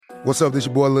What's up, this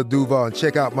your boy Lil Duval, and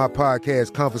check out my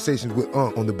podcast, Conversations with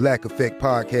Unc, on the Black Effect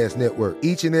Podcast Network.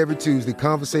 Each and every Tuesday,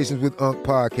 Conversations with Unc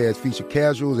podcast feature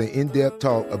casuals and in-depth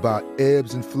talk about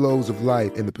ebbs and flows of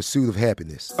life and the pursuit of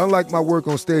happiness. Unlike my work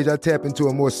on stage, I tap into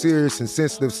a more serious and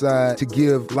sensitive side to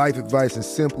give life advice and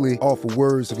simply offer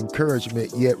words of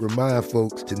encouragement, yet remind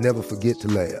folks to never forget to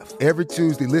laugh. Every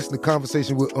Tuesday, listen to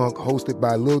Conversations with Unc, hosted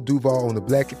by Lil Duval on the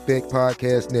Black Effect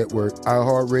Podcast Network,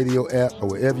 iHeartRadio app, or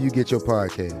wherever you get your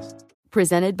podcasts.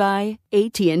 Presented by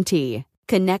AT&T.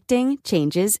 Connecting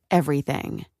changes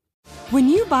everything. When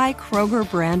you buy Kroger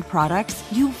brand products,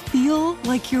 you feel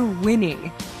like you're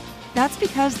winning. That's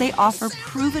because they offer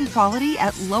proven quality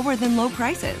at lower than low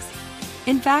prices.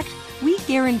 In fact, we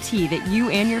guarantee that you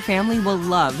and your family will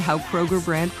love how Kroger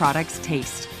brand products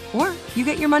taste, or you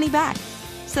get your money back.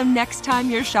 So next time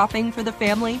you're shopping for the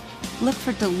family, look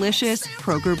for delicious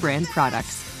Kroger brand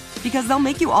products, because they'll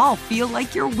make you all feel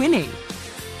like you're winning.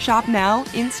 Shop now,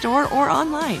 in-store, or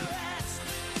online.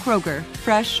 Kroger,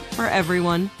 fresh for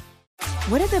everyone.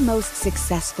 What do the most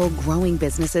successful growing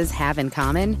businesses have in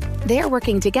common? They're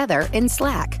working together in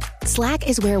Slack. Slack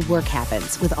is where work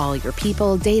happens, with all your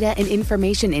people, data, and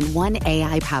information in one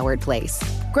AI-powered place.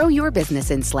 Grow your business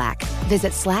in Slack.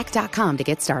 Visit slack.com to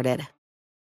get started.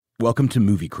 Welcome to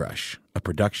Movie Crush, a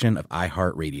production of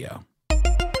iHeartRadio.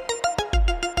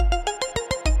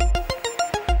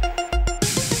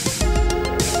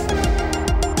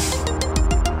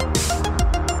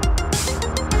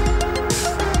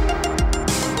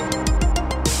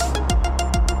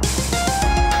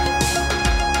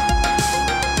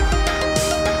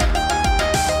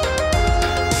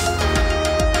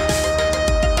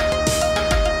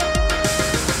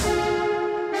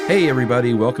 Hey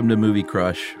everybody, welcome to Movie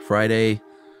Crush, Friday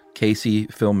Casey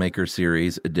Filmmaker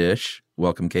Series, a dish.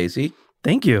 Welcome, Casey.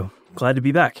 Thank you. Glad to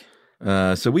be back.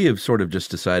 So we have sort of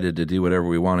just decided to do whatever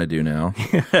we want to do now,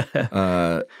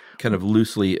 kind of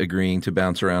loosely agreeing to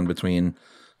bounce around between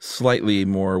slightly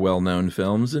more well-known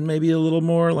films and maybe a little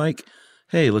more like,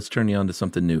 hey, let's turn you on to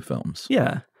something new films.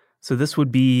 Yeah. So this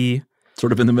would be...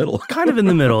 Sort of in the middle. Kind of in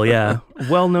the middle, yeah.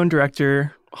 Well-known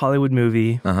director, Hollywood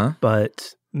movie,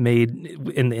 but... made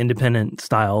in the independent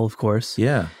style, of course.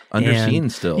 Yeah, underseen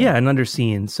still. Yeah, and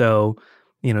underseen. So,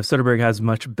 you know, Soderbergh has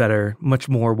much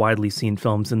more widely seen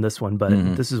films than this one, but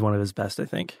this is one of his best, I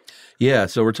think. Yeah,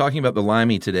 so we're talking about The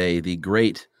Limey today, the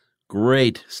great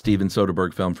Steven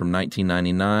Soderbergh film from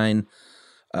 1999,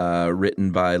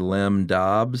 written by Lem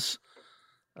Dobbs.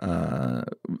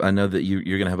 I know that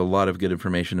you're going to have a lot of good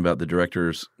information about the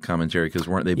director's commentary, because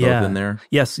weren't they both in there?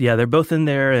 Yes, yeah, they're both in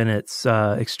there, and it's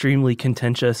extremely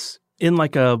contentious in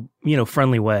like a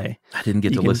friendly way. I didn't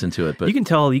get to listen to it, but you can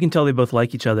tell they both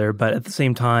like each other, but at the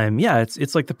same time, yeah,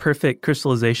 it's like the perfect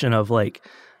crystallization of like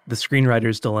the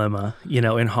screenwriter's dilemma,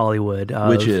 in Hollywood,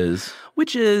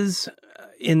 which is.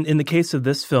 In the case of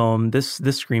this film, this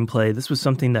screenplay, this was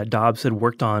something that Dobbs had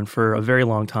worked on for a very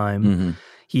long time.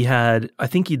 He had,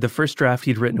 the first draft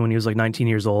he'd written when he was like 19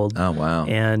 years old. Oh, wow.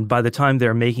 And by the time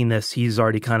they're making this, he's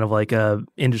already kind of like a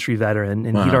industry veteran.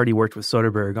 And he'd already worked with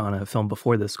Soderbergh on a film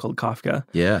before this called Kafka.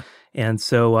 Yeah. And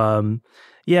so,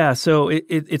 so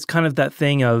it's kind of that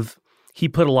thing of he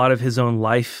put a lot of his own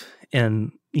life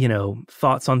and,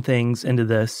 thoughts on things into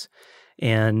this.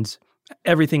 And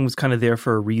everything was kind of there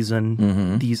for a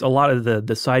reason. A lot of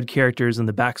the side characters and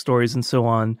the backstories and so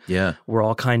on were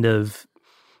all kind of,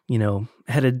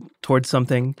 headed towards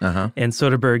something. And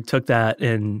Soderbergh took that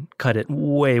and cut it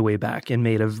way, way back and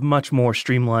made a much more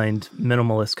streamlined,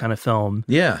 minimalist kind of film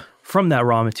from that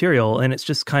raw material. And it's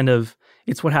just kind of,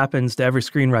 it's what happens to every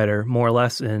screenwriter, more or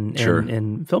less, in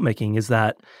filmmaking, is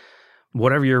that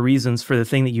whatever your reasons for the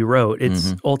thing that you wrote,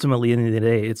 it's ultimately, at the end of the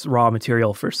day, it's raw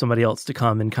material for somebody else to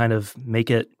come and kind of make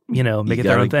it, make it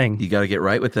their own thing. You got to get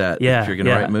right with that. Yeah, if you're going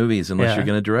to write movies, unless you're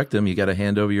going to direct them, you got to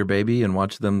hand over your baby and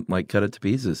watch them like cut it to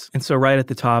pieces. And so right at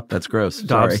the top, that's gross.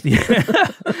 Dobbs,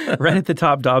 right at the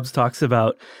top, Dobbs talks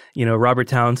about, Robert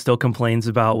Towne still complains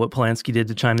about what Polanski did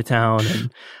to Chinatown,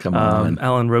 and come on,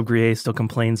 Alan Robbe-Grillet still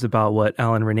complains about what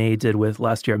Alan Rene did with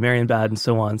Last Year at Marienbad, and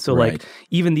so on. So like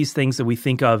even these things that we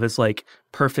think of as like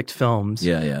perfect films,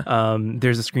 there's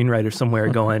a screenwriter somewhere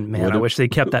going, man, I wish they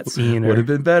kept that scene. Would have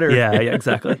been better. Yeah,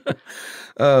 exactly.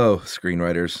 Oh,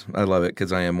 screenwriters. I love it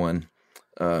because I am one,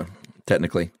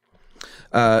 technically.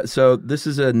 So this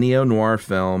is a neo-noir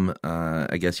film.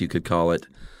 I guess you could call it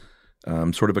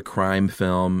sort of a crime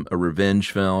film, a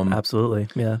revenge film. Absolutely,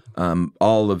 yeah.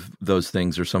 All of those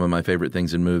things are some of my favorite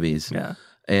things in movies. Yeah.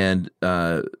 And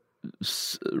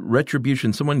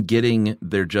retribution, someone getting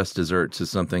their just desserts,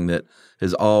 is something that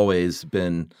has always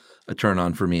been a turn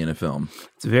on for me in a film.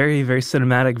 It's very, very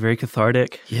cinematic, very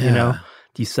cathartic. Yeah.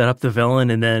 you set up the villain,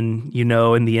 and then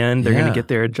in the end they're going Yeah. to get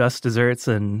their just desserts,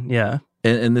 and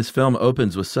And this film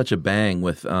opens with such a bang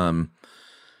with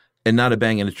and not a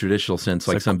bang in a traditional sense,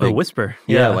 like some a big whisper,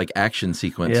 like action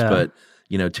sequence, Yeah.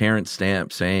 but Terrence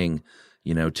Stamp saying,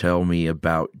 tell me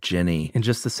about Jenny. and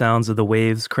just the sounds of the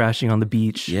waves crashing on the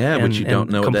beach. Yeah, and, which you don't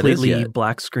and know what that is completely yet.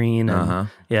 black screen. And, Uh-huh.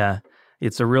 Yeah,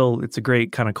 it's a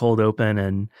great kind of cold open,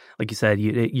 and like you said,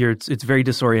 it's very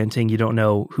disorienting. You don't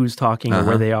know who's talking or Uh-huh.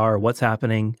 where they are, or what's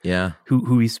happening, Yeah.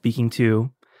 who he's speaking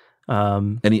to.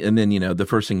 And then the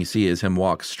first thing you see is him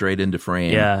walk straight into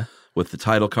frame Yeah, with the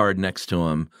title card next to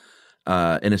him.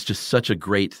 And it's just such a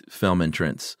great film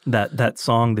entrance. that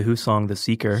song, the Who song, The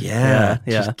Seeker. Yeah.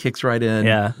 yeah, Just kicks right in.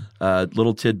 yeah.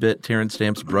 Little tidbit, Terrence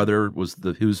Stamp's brother was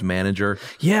the Who's manager.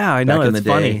 Yeah, I know. Back in It's the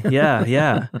funny. day.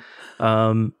 Yeah.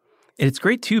 It's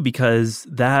great too because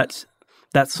that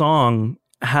song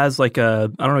has like I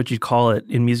don't know what you'd call it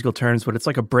in musical terms, but it's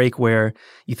like a break where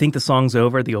you think the song's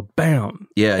over, they go bam,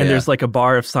 Yeah, and yeah. there's like a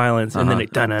bar of silence, and then Uh-huh.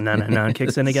 it dun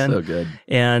kicks in again. So good.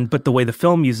 But the way the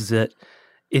film uses it,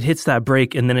 it hits that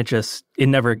break, and then it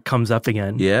never comes up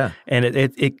again. Yeah. And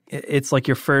it's like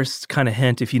your first kind of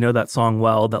hint, if you know that song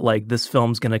well, that like this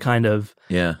film's going to kind of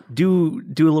Yeah. do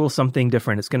a little something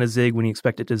different. It's going to zig when you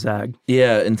expect it to zag.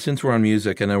 Yeah, and since we're on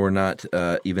music, I know we're not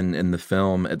even in the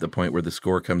film at the point where the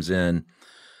score comes in.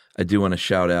 I do want to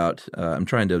shout out. I'm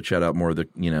trying to shout out more of the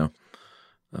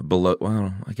below.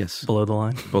 Well, I guess Below the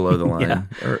line. below the line, Yeah.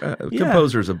 or Yeah.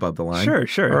 composers above the line.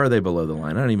 Sure. Or are they below the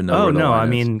line? I don't even know. Oh where the no, line I is.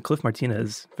 mean Cliff Martinez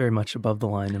is very much above the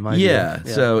line in my view. Yeah.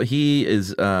 So he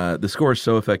is. The score is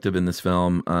so effective in this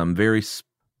film. Very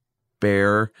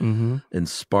spare Mm-hmm. and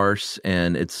sparse,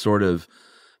 and it's sort of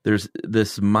there's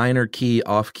this minor key,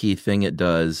 off key thing it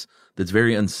does that's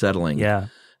very unsettling. Yeah.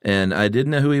 And I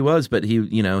didn't know who he was, but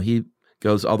he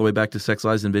goes all the way back to Sex,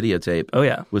 Lies, and Videotape Oh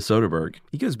yeah. with Soderbergh.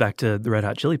 He goes back to the Red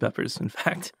Hot Chili Peppers, in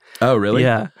fact. Oh, really?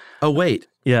 Yeah. Oh, wait.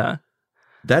 Yeah.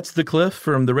 That's the Cliff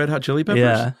from the Red Hot Chili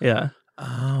Peppers? Yeah.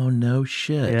 Oh, no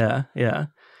shit. Yeah.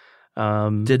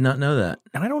 Did not know that.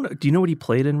 And I don't know. Do you know what he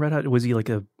played in Red Hot? Was he like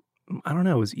I don't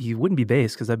know. He wouldn't be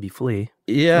bass because that'd be Flea.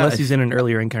 Yeah. Unless he's in an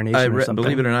earlier incarnation or something.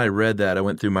 Believe it or not, I read that. I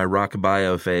went through my rock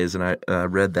bio phase, and I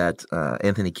read that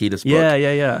Anthony Kiedis book.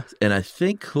 Yeah. And I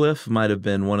think Cliff might have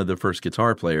been one of the first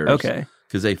guitar players. Okay.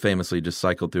 Because they famously just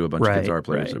cycled through a bunch of Right, guitar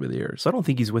players right. over the years. So I don't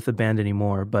think he's with the band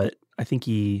anymore, but I think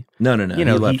he, No. he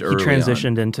left he early. He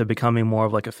transitioned into becoming more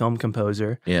of like a film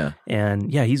composer. Yeah. And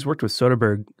yeah, he's worked with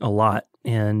Soderbergh a lot,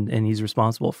 and he's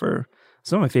responsible for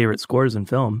some of my favorite scores in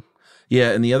film.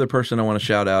 Yeah, and the other person I want to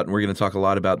shout out, and we're going to talk a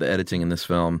lot about the editing in this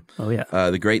film, Oh yeah.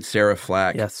 the great Sarah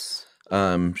Flack. Yes.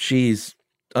 She's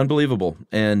unbelievable,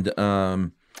 and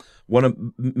one of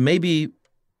maybe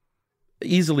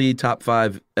easily top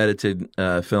 5 edited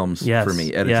films Yes, for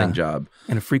me, editing yeah. job.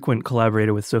 And a frequent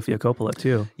collaborator with Sofia Coppola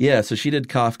too. Yeah, so she did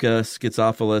Kafka,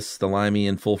 Schizophilus, The Limey,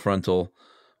 and Full Frontal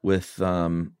with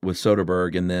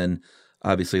Soderbergh, and then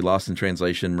obviously Lost in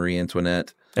Translation, Marie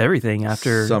Antoinette. Everything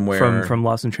after Somewhere. from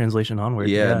Lost in Translation onward.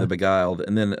 Yeah, and The Beguiled,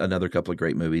 and then another couple of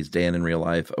great movies, Dan in Real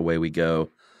Life, Away We Go.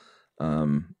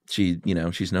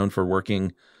 She's known for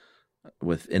working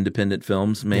with independent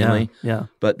films mainly, Yeah.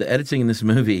 but the editing in this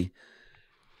movie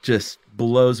just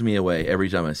blows me away every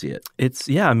time I see it. It's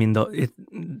I mean,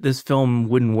 this film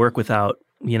wouldn't work without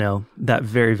that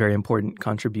very, very important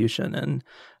contribution. And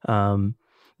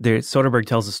Soderbergh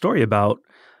tells a story about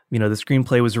the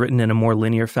screenplay was written in a more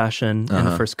linear fashion, and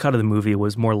the first cut of the movie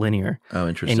was more linear. Oh,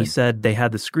 interesting. And he said they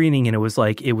had the screening, and it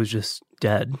was just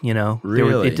dead.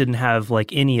 Really? It didn't have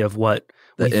like any of what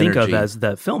The we think of energy. as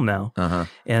the film now. Uh-huh.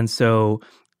 And so,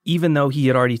 even though he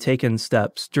had already taken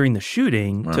steps during the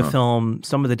shooting to film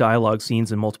some of the dialogue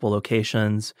scenes in multiple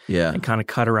locations, Yeah. and kind of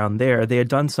cut around there, they had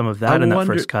done some of that in that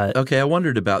first cut. Okay, I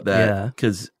wondered about that. Yeah.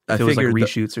 Because I If it was like figured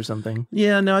reshoots or something.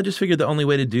 I just figured the only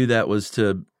way to do that was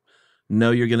to know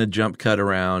you're going to jump cut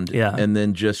around and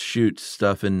then just shoot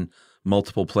stuff in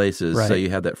multiple places so Right. you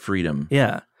have that freedom.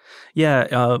 Yeah.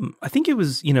 I think it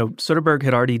was, Soderbergh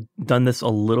had already done this a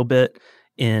little bit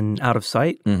in Out of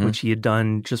Sight, Mhm. which he had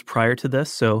done just prior to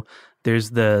this. So there's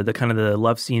the kind of the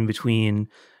love scene between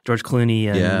George Clooney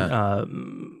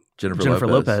and Jennifer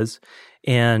Lopez.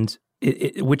 And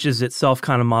which is itself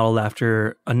kind of modeled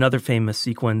after another famous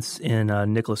sequence in a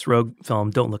Nicholas Roeg film,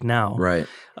 Don't Look Now. Right.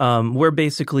 Where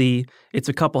basically it's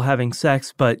a couple having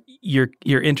sex, but you're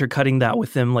intercutting that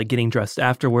with them like getting dressed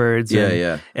afterwards.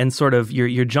 And sort of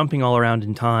you're jumping all around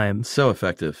in time. So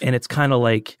effective. And it's kind of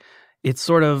like it's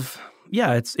sort of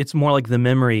it's more like the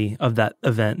memory of that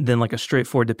event than like a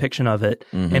straightforward depiction of it,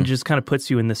 and it just kind of puts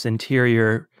you in this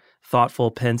interior,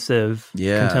 thoughtful, pensive,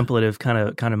 contemplative kind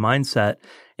of mindset.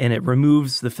 and it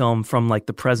removes the film from like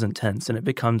the present tense, and it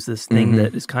becomes this thing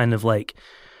that is kind of like,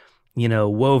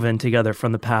 woven together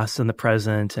from the past and the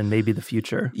present and maybe the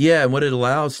future. Yeah, and what it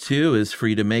allows too is for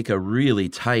you to make a really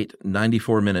tight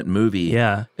 94-minute movie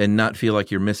and not feel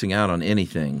like you're missing out on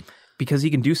anything. Because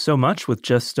he can do so much with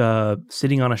just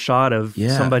sitting on a shot of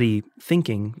somebody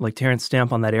thinking, like Terrence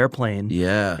Stamp on that airplane.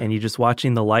 Yeah. And you're just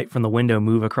watching the light from the window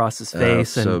move across his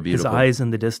face and so his eyes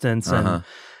in the distance. And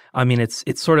I mean,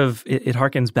 it's sort of, it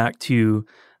harkens back to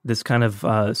this kind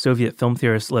of Soviet film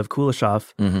theorist, Lev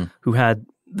Kuleshov, who had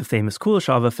the famous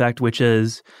Kuleshov effect, which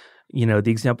is, the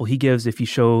example he gives, if you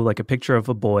show like a picture of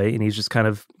a boy and he's just kind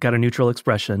of got a neutral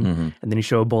expression, and then you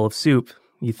show a bowl of soup,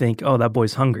 you think, oh, that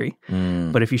boy's hungry.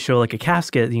 But if you show like a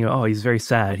casket, oh, he's very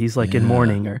sad. He's like in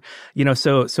mourning, or,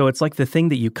 so it's like the thing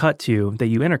that you cut to, that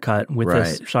you intercut with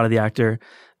this shot of the actor,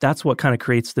 that's what kind of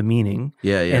creates the meaning.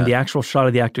 And the actual shot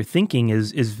of the actor thinking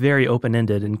is very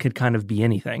open-ended and could kind of be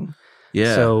anything.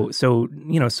 Yeah. So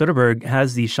Soderbergh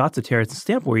has these shots of Terrence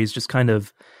Stamp where he's just kind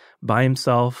of by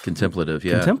himself.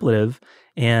 Contemplative.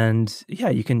 And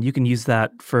you can use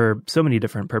that for so many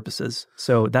different purposes.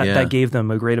 So that gave them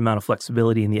a great amount of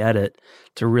flexibility in the edit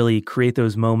to really create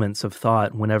those moments of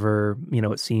thought whenever,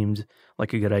 it seemed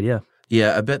like a good idea.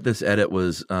 Yeah, I bet this edit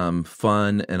was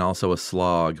fun and also a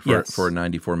slog for a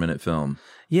 94-minute film.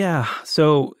 Yeah.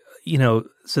 So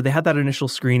they had that initial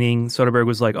screening. Soderbergh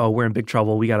was like, oh, we're in big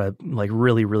trouble. We got to like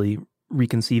really, really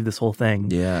reconceive this whole thing.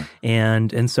 Yeah.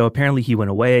 And so apparently he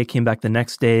went away, came back the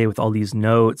next day with all these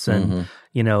notes and,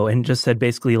 and just said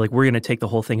basically like, we're going to take the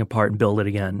whole thing apart and build it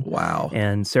again. Wow.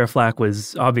 And Sarah Flack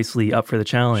was obviously up for the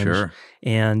challenge. Sure.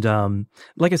 And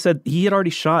like I said, he had already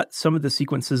shot some of the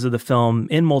sequences of the film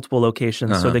in multiple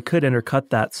locations, so they could intercut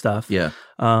that stuff. Yeah.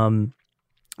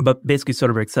 But basically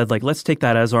Soderbergh said, like, let's take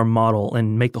that as our model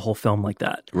and make the whole film like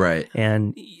that. Right.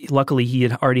 And luckily he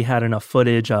had already had enough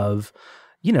footage of,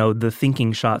 the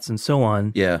thinking shots and so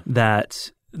on. Yeah.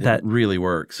 That really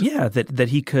works. Yeah, that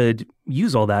he could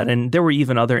use all that. And there were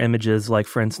even other images, like,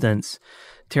 for instance,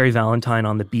 Terry Valentine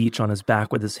on the beach on his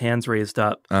back with his hands raised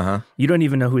up. You don't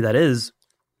even know who that is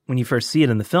when you first see it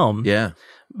in the film. Yeah.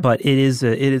 But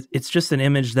it's just an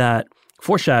image that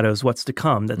foreshadows what's to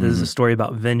come, that this is a story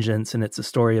about vengeance, and it's a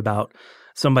story about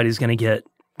somebody's going to get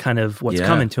kind of what's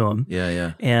coming to him.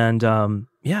 Yeah. And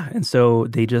and so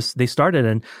they started,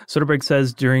 and Soderbergh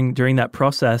says during that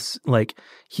process, like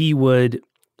he would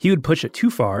push it too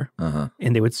far,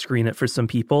 and they would screen it for some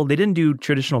people. They didn't do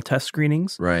traditional test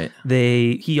screenings. Right.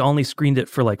 He only screened it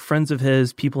for like friends of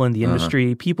his, people in the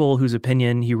industry, people whose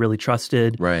opinion he really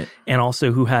trusted, right, and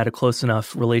also who had a close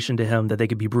enough relation to him that they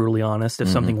could be brutally honest if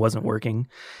something wasn't working.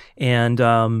 And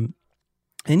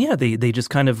they just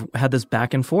kind of had this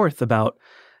back and forth about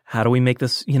how do we make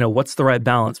this, what's the right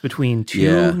balance between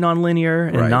too nonlinear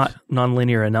and not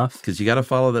nonlinear enough? Because you got to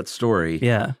follow that story.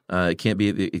 Yeah. It can't be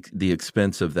at the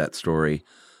expense of that story.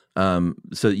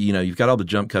 So, you've got all the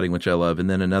jump cutting, which I love. And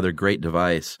then another great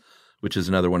device, which is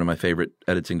another one of my favorite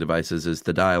editing devices, is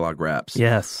the dialogue wraps.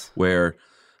 Yes. Where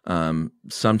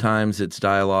sometimes it's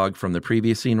dialogue from the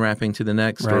previous scene wrapping to the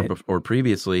next or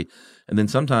previously. And then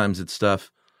sometimes it's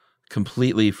stuff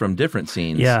completely from different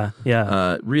scenes.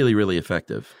 Yeah. Really, really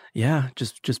effective. Yeah,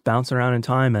 just bounce around in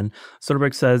time. And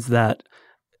Soderbergh says that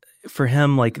for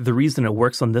him, like, the reason it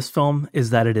works on this film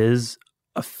is that it is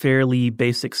a fairly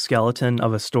basic skeleton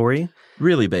of a story.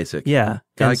 Really basic. Yeah.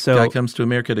 Guy comes to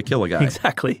America to kill a guy.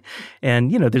 Exactly. And,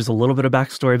 there's a little bit of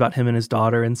backstory about him and his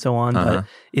daughter and so on, but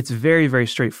it's very, very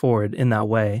straightforward in that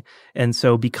way. And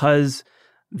so because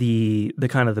the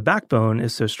kind of the backbone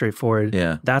is so straightforward,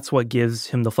 that's what gives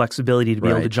him the flexibility to be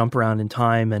able to jump around in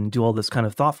time and do all this kind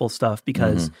of thoughtful stuff,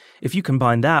 because if you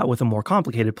combine that with a more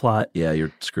complicated plot,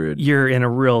 you're screwed. You're in a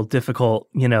real difficult,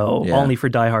 only for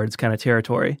diehards kind of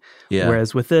territory. Yeah.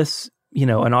 Whereas with this,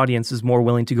 an audience is more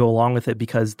willing to go along with it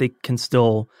because they can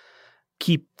still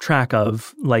keep track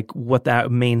of like what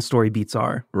that main story beats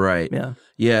are. Right. Yeah.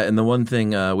 Yeah. And the one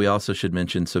thing we also should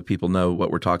mention so people know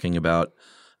what we're talking about,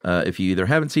 if you either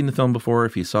haven't seen the film before,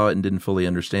 if you saw it and didn't fully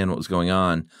understand what was going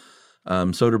on,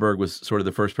 Soderbergh was sort of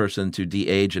the first person to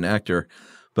de-age an actor,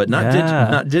 but not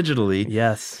digitally.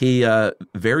 Yes. He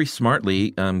very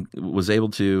smartly was able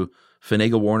to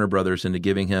finagle Warner Brothers into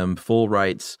giving him full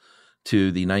rights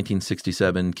to the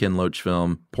 1967 Ken Loach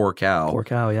film Poor Cow. Poor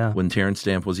Cow, yeah. When Terrence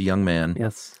Stamp was a young man.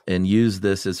 Yes. And used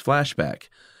this as flashback.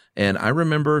 And I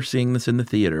remember seeing this in the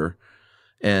theater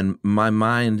and my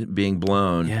mind being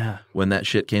blown when that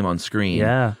shit came on screen.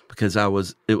 Yeah. Because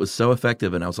it was so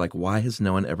effective, and I was like, why has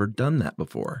no one ever done that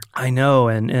before? I know.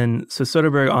 And so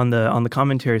Soderbergh on the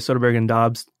commentary, Soderbergh and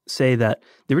Dobbs say that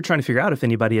they were trying to figure out if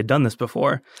anybody had done this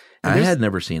before. And I had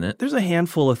never seen it. There's a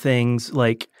handful of things,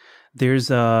 like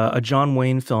there's a John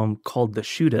Wayne film called The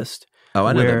Shootist. Oh,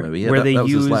 I know that movie. Yeah, that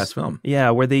was his last film.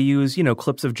 Yeah, where they use,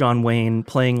 clips of John Wayne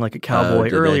playing like a cowboy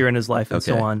earlier in his life and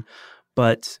so on.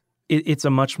 But it's a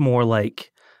much more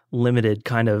like limited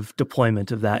kind of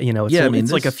deployment of that.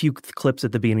 It's like a few clips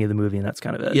at the beginning of the movie, and that's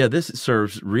kind of it. Yeah, this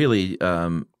serves really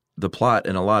the plot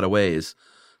in a lot of ways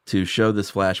to show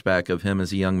this flashback of him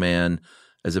as a young man,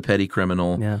 as a petty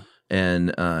criminal. Yeah.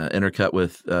 And intercut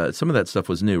with some of that stuff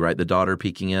was new, right? The daughter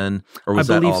peeking in, or was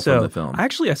that all from the film?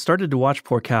 Actually, I started to watch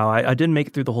Poor Cow. I didn't make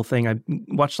it through the whole thing. I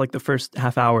watched like the first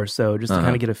half hour or so just to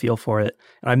kind of get a feel for it.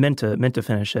 And I meant to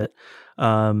finish it.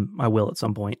 I will at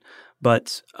some point.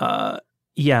 But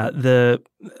the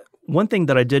one thing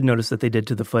that I did notice that they did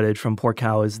to the footage from Poor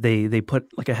Cow is they put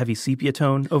like a heavy sepia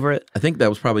tone over it. I think that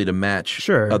was probably to match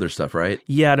other stuff, right?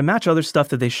 Yeah, to match other stuff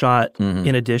that they shot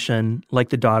in addition, like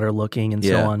the daughter looking and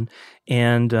so on.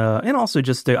 And also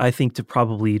just I think to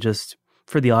probably just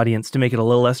for the audience to make it a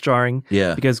little less jarring.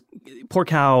 Yeah. Because Poor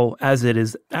Cow, as it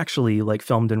is actually like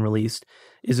filmed and released,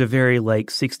 is a very like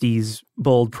 60s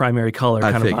bold primary color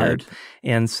kind of vibe.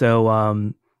 And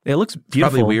so it looks beautiful.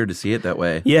 It's probably weird to see it that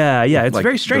way. Yeah. It's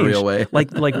very strange. The real way.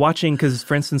 like watching, because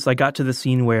for instance, I got to the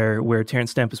scene where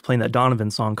Terrence Stamp is playing that Donovan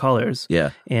song "Colors,"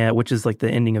 which is like the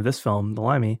ending of this film, The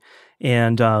Limey,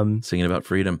 and singing about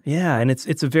freedom. Yeah, and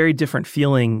it's a very different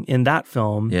feeling in that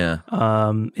film. Yeah,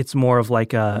 it's more of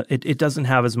like it doesn't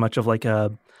have as much of like a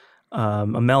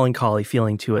melancholy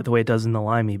feeling to it the way it does in The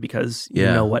Limey, because you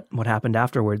know what happened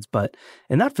afterwards. But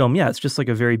in that film, it's just like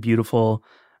a very beautiful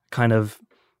kind of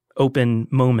open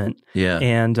moment. Yeah.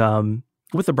 And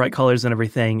with the bright colors and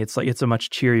everything, it's a much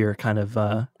cheerier kind of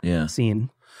scene.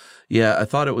 Yeah, I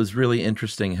thought it was really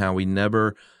interesting how we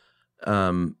never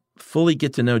fully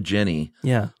get to know Jenny.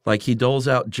 Yeah. Like he doles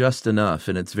out just enough,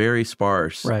 and it's very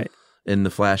sparse in the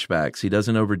flashbacks. He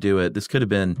doesn't overdo it. This could have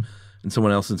been in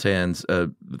someone else's hands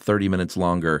 30 minutes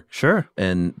longer. Sure.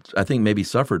 And I think maybe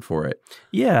suffered for it.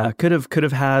 Yeah, could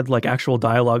have had like actual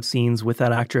dialogue scenes with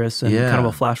that actress and kind of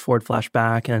a flash forward,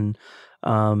 flashback, and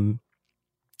I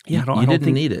don't think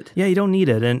need it. Yeah, you don't need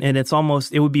it, and it's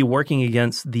almost, it would be working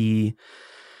against the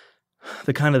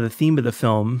kind of the theme of the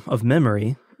film of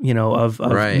memory. Of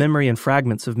memory and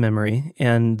fragments of memory,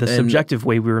 and the subjective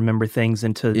way we remember things,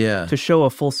 and to show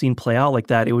a full scene play out like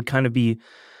that, it would kind of be,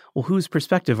 well, whose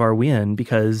perspective are we in?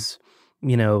 Because,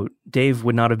 Dave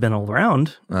would not have been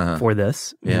around for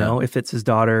this, if it's his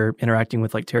daughter interacting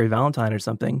with like Terry Valentine or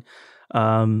something.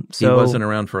 So he wasn't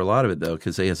around for a lot of it though,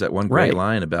 because he has that one great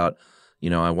line about,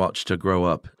 I watched her grow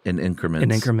up in increments.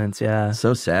 In increments, yeah.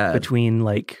 So sad. Between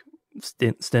like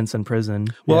stints in prison.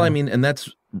 Well, I mean, and that's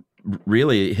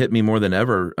really hit me more than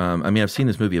ever. I've seen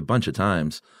this movie a bunch of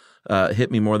times.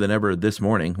 Hit me more than ever this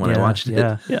morning when I watched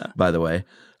it, by the way.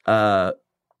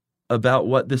 About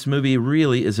what this movie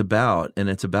really is about, and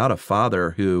it's about a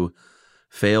father who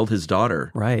failed his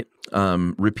daughter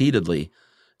repeatedly,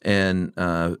 and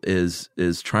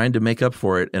is trying to make up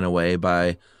for it in a way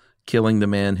by killing the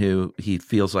man who he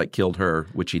feels like killed her,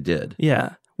 which he did.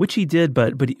 Yeah, which he did,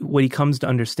 but what he comes to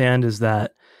understand is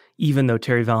that even though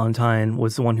Terry Valentine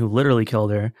was the one who literally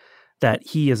killed her, that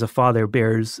he as a father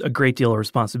bears a great deal of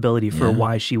responsibility for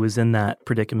why she was in that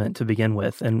predicament to begin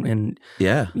with. And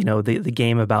the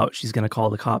game about she's going to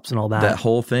call the cops and all that. That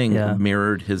whole thing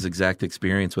mirrored his exact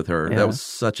experience with her. Yeah. That was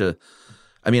such a...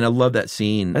 I love that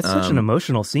scene. That's such an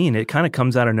emotional scene. It kind of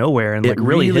comes out of nowhere and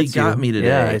really hits got me today.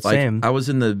 Yeah, same. I was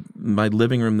in my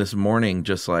living room this morning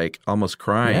just like almost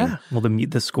crying. Yeah. Well,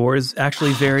 the score is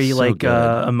actually very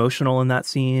emotional in that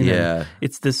scene. Yeah.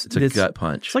 It's a gut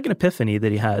punch. It's like an epiphany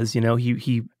that he has.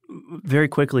 He very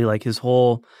quickly, like the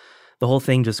whole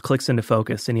thing just clicks into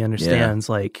focus, and he understands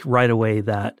like right away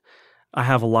that I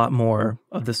have a lot more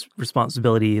of this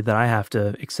responsibility that I have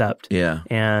to accept. Yeah.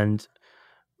 And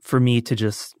for me to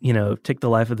just, take the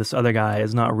life of this other guy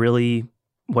is not really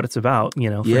what it's about, for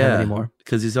him anymore.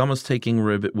 Because he's almost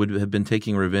would have been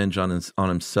taking revenge on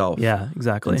himself. Yeah,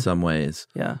 exactly. In some ways.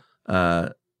 Yeah.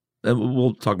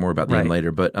 We'll talk more about that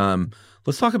later. But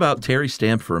let's talk about Terry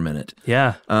Stamp for a minute.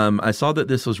 Yeah. I saw that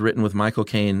this was written with Michael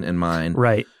Caine in mind.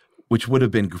 Right. Which would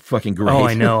have been fucking great. Oh,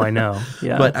 I know.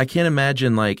 Yeah. But I can't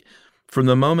imagine, like, from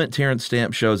the moment Terrence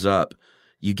Stamp shows up,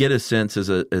 you get a sense as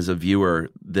a viewer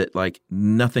that like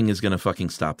nothing is going to fucking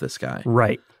stop this guy.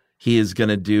 Right. He is going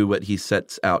to do what he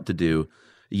sets out to do.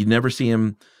 You never see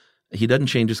him. He doesn't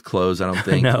change his clothes, I don't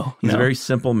think. He's a very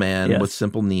simple man with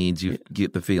simple needs. You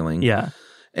get the feeling. Yeah.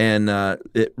 And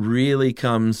it really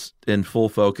comes in full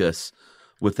focus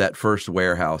with that first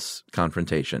warehouse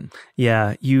confrontation.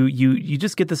 Yeah, you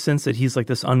just get the sense that he's like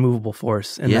this unmovable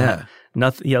force, and that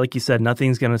nothing. Yeah, like you said,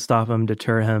 nothing's going to stop him,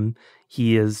 deter him.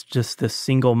 He is just this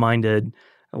single-minded,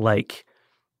 like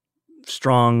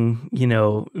strong,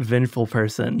 vengeful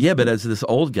person. Yeah, but as this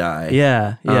old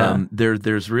guy,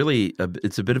 there's really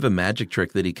it's a bit of a magic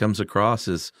trick that he comes across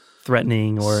as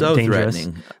threatening or so dangerous.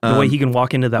 Threatening. The way he can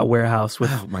walk into that warehouse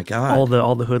with all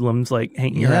the hoodlums like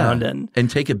hanging around and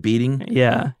take a beating.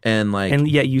 Yeah, and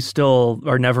yet you still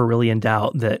are never really in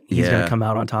doubt that he's going to come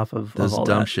out on top of those all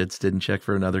dumb that. shits. Didn't check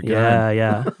for another gun.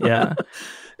 Yeah.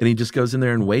 And he just goes in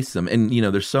there and wastes them. And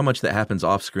there's so much that happens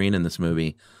off screen in this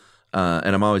movie.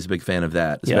 And I'm always a big fan of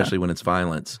that, especially when it's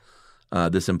violence.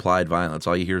 This implied violence.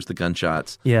 All you hear is the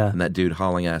gunshots. Yeah. And that dude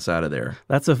hauling ass out of there.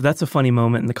 That's a funny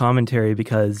moment in the commentary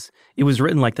because it was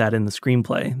written like that in the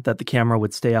screenplay, that the camera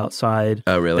would stay outside.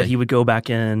 Oh, really? That he would go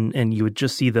back in and you would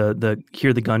just see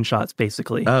hear the gunshots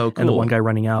basically. Oh, cool. And the one guy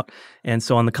running out. And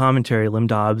so on the commentary, Lem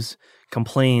Dobbs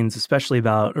complains especially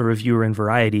about a reviewer in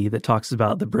Variety that talks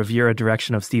about the bravura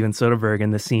direction of Steven Soderbergh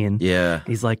in the scene. Yeah.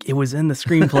 He's like, it was in the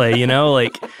screenplay,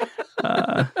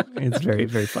 it's very,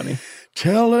 very funny.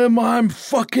 Tell him I'm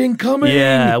fucking coming.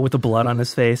 Yeah, with the blood on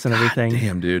his face and everything.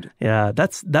 Damn, dude. Yeah,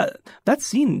 that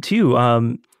scene too.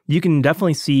 You can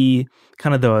definitely see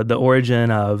kind of the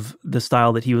origin of the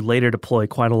style that he would later deploy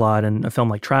quite a lot in a film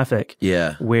like Traffic.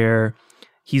 Yeah. Where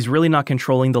he's really not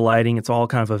controlling the lighting. It's all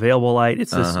kind of available light.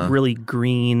 It's this really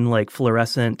green, like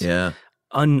fluorescent,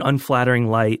 unflattering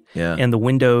light. Yeah. And the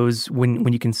windows,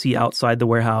 when you can see outside the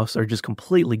warehouse, are just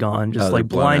completely gone. Just like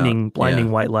blinding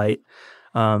white light.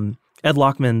 Ed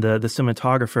Lockman, the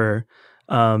cinematographer,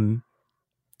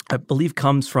 I believe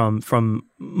comes from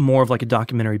more of like a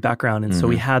documentary background. And so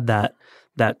he had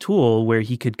that tool where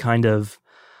he could kind of,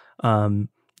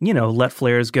 let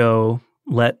flares go,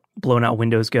 let blown out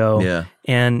windows go,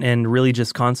 and really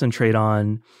just concentrate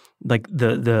on like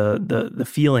the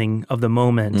feeling of the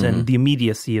moment and the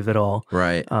immediacy of it all,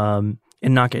 right? And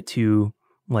not get too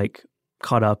like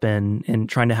caught up in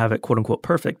trying to have it quote unquote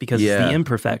perfect, because it's the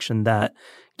imperfection that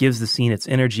gives the scene its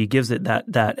energy, gives it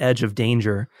that edge of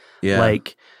danger.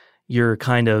 Like you're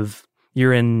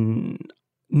in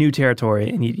new territory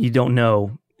and you don't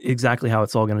know exactly how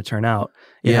it's all going to turn out.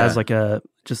 It has like a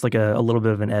little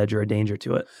bit of an edge or a danger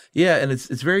to it. Yeah, and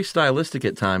it's very stylistic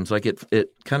at times. Like it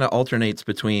kind of alternates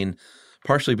between,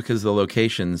 partially because of the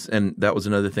locations, and that was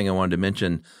another thing I wanted to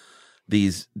mention.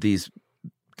 This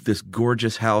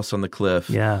gorgeous house on the cliff,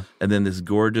 and then this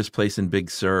gorgeous place in Big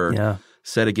Sur,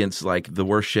 set against like the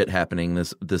worst shit happening,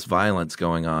 this violence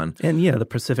going on, and the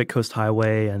Pacific Coast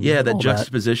Highway, and that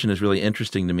juxtaposition is really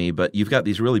interesting to me. But you've got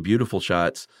these really beautiful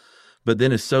shots. But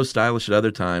then it's so stylish at other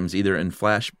times, either in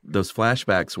those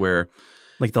flashbacks where,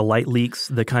 like the light leaks,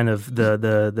 the kind of the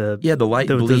light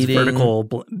bleeding, those vertical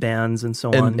bands and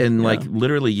so on, and like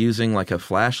literally using like a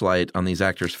flashlight on these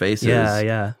actors' faces,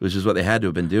 which is what they had to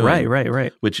have been doing,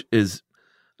 right. Which is,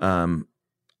 I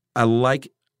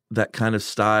like that kind of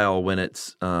style when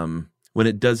it's when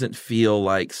it doesn't feel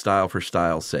like style for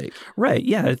style's sake, right?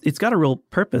 Yeah, it's got a real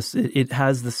purpose. It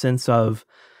has the sense of,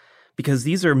 because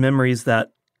these are memories that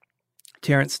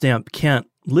Terrence Stamp can't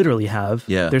literally have.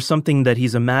 There's something that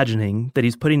he's imagining, that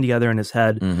he's putting together in his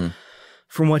head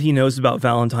from what he knows about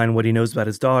Valentine, what he knows about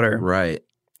his daughter. Right.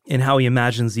 And how he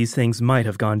imagines these things might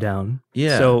have gone down.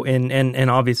 Yeah. So,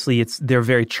 and obviously they're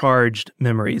very charged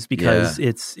memories because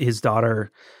it's his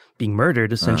daughter being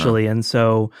murdered essentially. And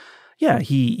so,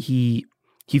 he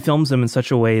films them in such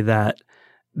a way that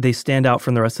they stand out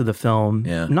from the rest of the film,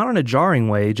 not in a jarring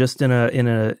way, just in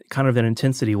a kind of an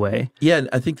intensity way. Yeah,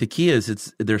 I think the key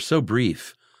is they're so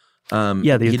brief.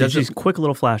 They're these quick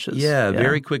little flashes. Yeah,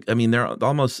 very quick. I mean, they're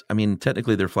almost. I mean,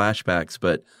 technically they're flashbacks,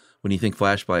 but when you think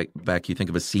flashback, you think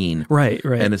of a scene, right?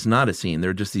 And it's not a scene.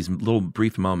 They're just these little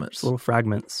brief moments, just little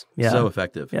fragments. Yeah, so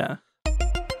effective. Yeah.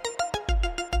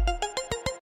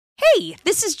 Hey,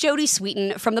 this is Jodie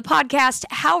Sweetin from the podcast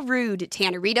How Rude,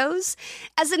 Tanneritos.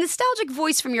 As a nostalgic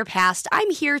voice from your past,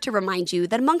 I'm here to remind you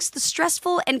that amongst the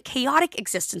stressful and chaotic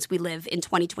existence we live in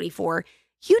 2024,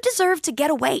 you deserve to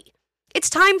get away. It's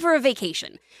time for a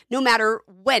vacation, no matter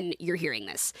when you're hearing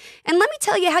this. And let me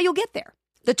tell you how you'll get there.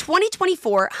 The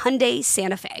 2024 Hyundai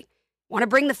Santa Fe. Want to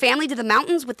bring the family to the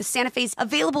mountains with the Santa Fe's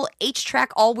available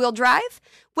H-Track all-wheel drive?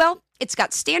 Well, it's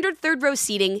got standard third-row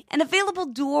seating and available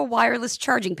dual wireless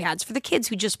charging pads for the kids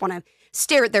who just want to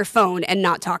stare at their phone and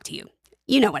not talk to you.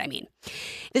 You know what I mean.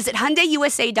 Visit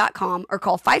HyundaiUSA.com or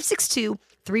call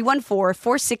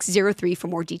 562-314-4603 for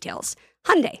more details.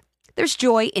 Hyundai, There's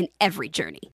joy in every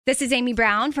journey. This is Amy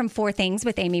Brown from 4 Things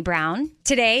with Amy Brown.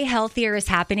 Today, healthier is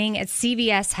happening at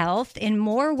CVS Health in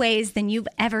more ways than you've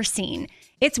ever seen.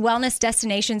 It's wellness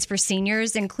destinations for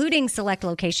seniors, including select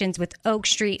locations with Oak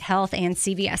Street Health and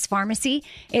CVS Pharmacy.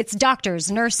 It's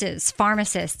doctors, nurses,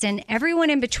 pharmacists, and everyone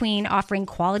in between offering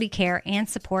quality care and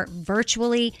support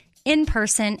virtually, in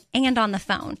person, and on the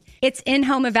phone. It's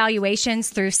in-home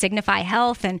evaluations through Signify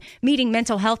Health and meeting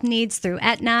mental health needs through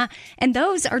Aetna. And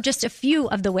those are just a few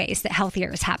of the ways that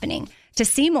healthier is happening. To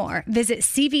see more, visit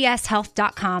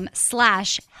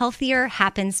cvshealth.com/healthier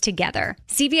happens together.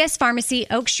 CVS Pharmacy,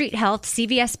 Oak Street Health,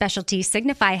 CVS Specialty,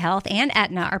 Signify Health, and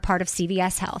Aetna are part of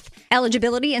CVS Health.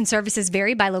 Eligibility and services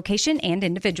vary by location and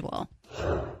individual.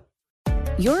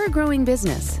 You're a growing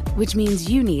business, which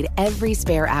means you need every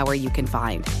spare hour you can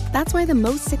find. That's why the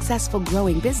most successful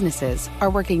growing businesses are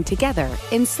working together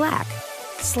in Slack.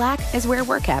 Slack is where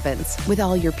work happens, with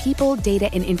all your people, data,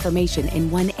 and information in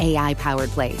one AI-powered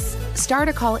place. Start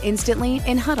a call instantly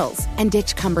in huddles and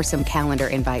ditch cumbersome calendar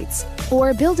invites.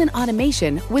 Or build an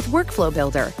automation with Workflow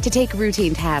Builder to take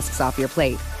routine tasks off your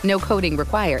plate. No coding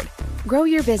required. Grow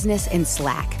your business in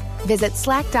Slack. Visit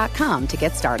slack.com to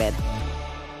get started.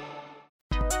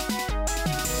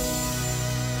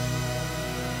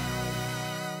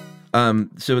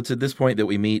 So it's at this point that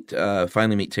we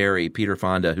finally meet Terry, Peter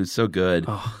Fonda, who's so good.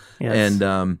 Oh, yes.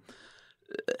 And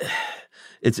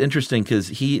it's interesting because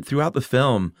throughout the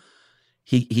film,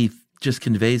 he just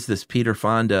conveys this Peter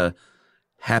Fonda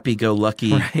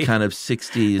happy-go-lucky kind of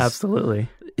 60s, absolutely,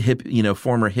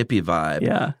 former hippie vibe.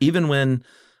 Yeah. Even when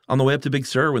on the way up to Big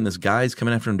Sur, when this guy's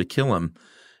coming after him to kill him,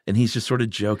 and he's just sort of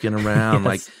joking around,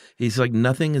 Yes. he's like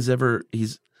nothing is ever.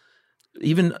 He's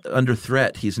even under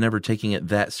threat, he's never taking it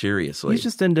that seriously. He's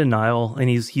just in denial, and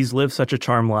he's lived such a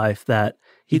charmed life that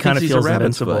he kind of thinks he's feels a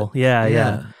rabbit's invincible. foot.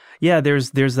 Yeah.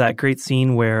 There's that great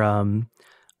scene where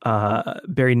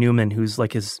Barry Newman, who's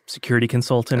like his security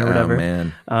consultant or whatever. Oh,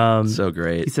 man. So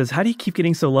great. He says, "How do you keep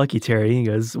getting so lucky, Terry?" He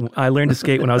goes, "I learned to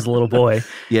skate when I was a little boy."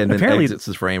 Yeah, and then apparently exits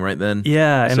his frame right then.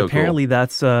 Yeah, and So apparently cool.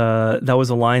 that was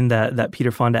a line that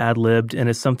Peter Fonda ad-libbed, and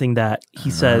it's something that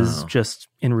he says just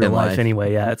in real life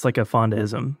anyway. Yeah, it's like a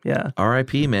Fondaism. Yeah.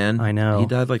 R.I.P. man. I know. He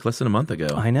died like less than a month ago.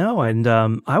 I know, and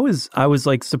I was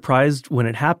like surprised when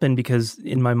it happened because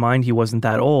in my mind he wasn't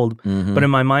that old, but in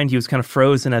my mind he was kind of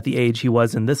frozen at the age he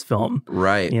was in this film.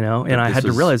 Right. And I had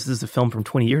to realize this is a film from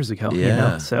 20 years ago.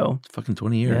 Yeah. So It's fucking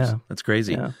 20 years. Yeah. That's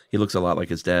crazy. Yeah. He looks a lot like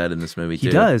his dad in this movie too.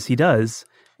 He does.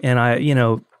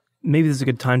 And maybe this is a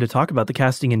good time to talk about the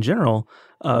casting in general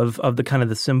of the kind of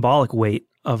the symbolic weight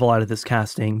of a lot of this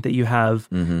casting, that you have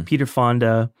Peter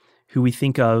Fonda, who we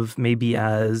think of maybe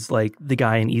as like the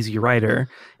guy in Easy Rider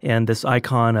and this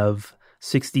icon of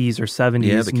 60s or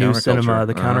 70s the new cinema, counterculture.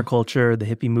 the counterculture, the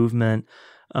hippie movement.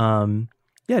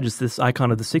 Just this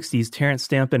icon of the 60s. Terrence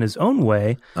Stamp in his own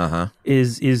way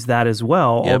is that as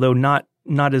well, Yep. although not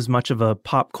as much of a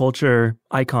pop culture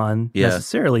icon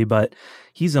necessarily, but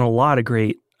he's in a lot of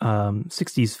great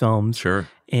 60s films. Sure.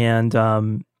 And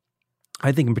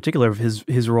I think in particular of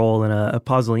his role in a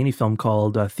Pasolini film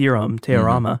called Theorem,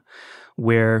 Teorama,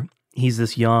 where he's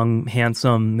this young,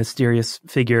 handsome, mysterious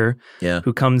figure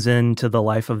who comes into the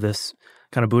life of this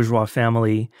kind of bourgeois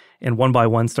family and one by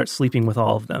one starts sleeping with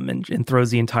all of them and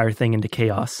throws the entire thing into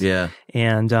chaos. Yeah.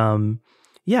 And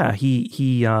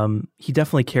he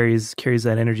definitely carries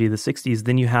that energy of the 60s.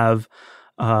 Then you have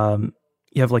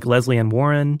like Leslie Ann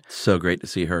Warren. So great to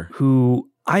see her. Who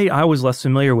I was less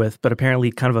familiar with, but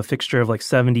apparently kind of a fixture of like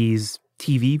 70s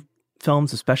TV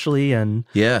films especially, and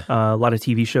a lot of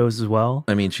TV shows as well.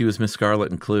 I mean, she was Miss Scarlet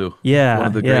in Clue. Yeah. One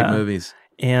of the great movies.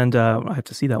 And I have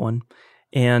to see that one.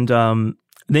 And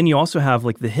then you also have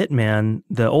like the hitman,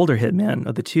 the older hitman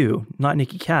of the two, not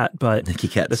Nicky Cat, but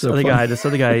this other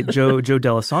guy, Joe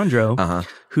D'Alessandro,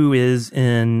 who is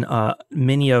in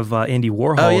many of Andy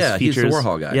Warhol's features. He's the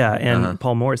Warhol guy. Yeah, and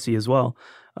Paul Morrissey as well,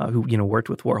 who worked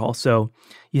with Warhol. So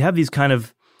you have these kind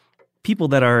of people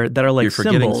that are like You're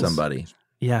forgetting symbols. somebody.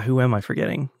 Yeah, who am I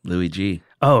forgetting? Louis G.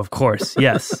 Oh, of course.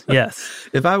 Yes, yes.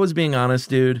 If I was being honest,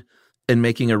 dude, and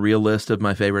making a real list of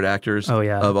my favorite actors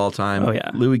of all time,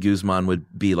 Louis Guzman would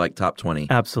be like top 20.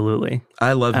 Absolutely.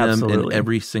 I love him in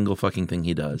every single fucking thing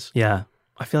he does. Yeah.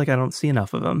 I feel like I don't see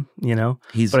enough of him,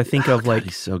 but I think of like,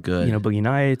 he's so good. Boogie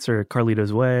Nights or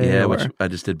Carlito's Way. Yeah, which I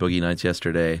just did Boogie Nights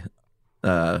yesterday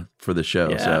for the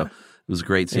show. Yeah. So it was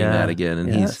great seeing that again.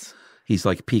 And he's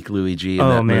like peak Louis G in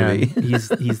that movie.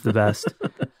 he's the best.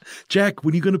 Jack,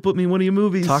 when are you going to put me in one of your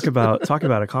movies? Talk about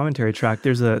a commentary track.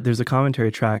 There's a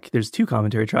commentary track. There's 2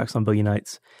 commentary tracks on Boogie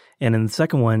Nights. And in the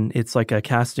second one, it's like a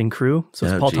cast and crew. So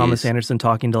it's Paul Thomas Anderson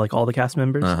talking to like all the cast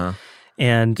members.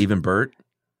 And even Bert?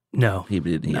 No, he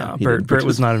did. No, he Bert didn't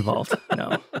was not involved.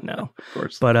 No, of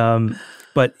course.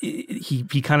 But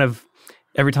he kind of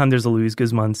every time there's a Luis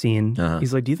Guzman scene,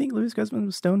 he's like, "Do you think Luis Guzman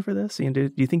was stoned for this? And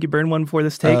do you think he burned one before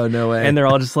this take?" Oh, no way. And they're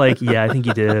all just like, "Yeah, I think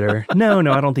he did," or "No,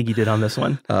 I don't think he did on this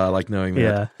one." Like knowing that.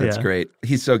 Yeah, That's great.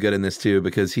 He's so good in this too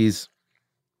because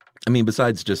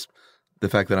besides just the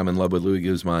fact that I'm in love with Luis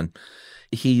Guzman,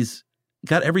 he's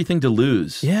got everything to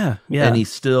lose. Yeah. And he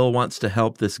still wants to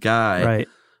help this guy. Right.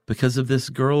 Because of this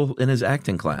girl in his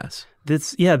acting class.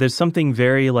 There's something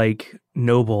very like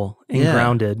noble and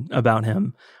grounded about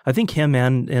him. I think him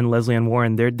and Leslie Ann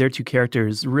Warren, their two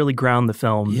characters really ground the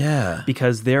film. Yeah.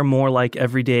 Because they're more like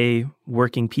everyday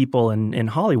working people in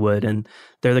Hollywood, and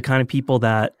they're the kind of people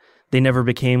that they never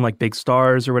became like big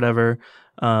stars or whatever.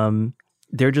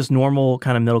 They're just normal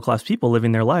kind of middle-class people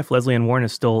living their life. Leslie Ann Warren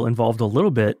is still involved a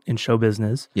little bit in show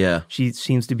business. Yeah. She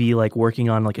seems to be like working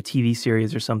on like a TV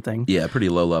series or something. Yeah, pretty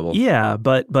low level. Yeah,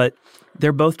 but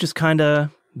they're both just kind of,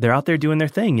 they're out there doing their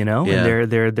thing, you know? Yeah.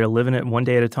 And they're living it one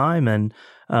day at a time. And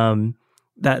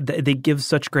that they give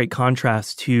such great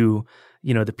contrast to,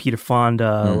 you know, the Peter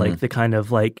Fonda, like the kind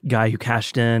of like guy who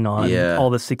cashed in on all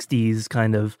the 60s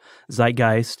kind of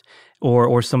zeitgeist.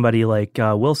 Or somebody like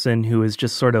Wilson, who is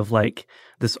just sort of like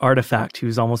this artifact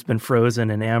who's almost been frozen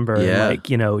in amber. Yeah. And like,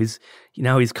 you know, he's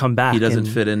come back. He doesn't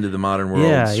fit into the modern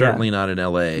world. Certainly not in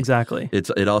LA. Exactly.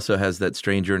 It also has that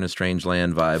stranger in a strange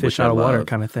land vibe. Fish out of water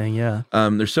kind of thing, yeah.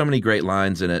 There's so many great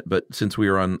lines in it, but since we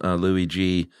were on Louis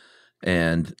G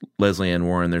and Leslie Ann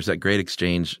Warren, there's that great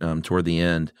exchange toward the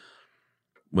end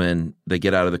when they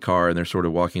get out of the car and they're sort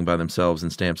of walking by themselves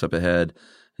and Stamp's up ahead.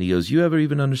 He goes, "You ever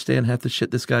even understand half the shit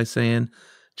this guy's saying?"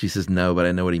 She says, "No, but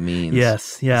I know what he means."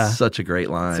 Yes, yeah. Such a great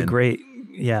line. It's a great,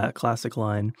 classic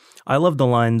line. I love the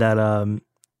line that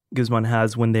Guzman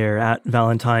has when they're at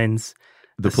Valentine's.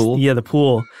 The pool? Yeah, the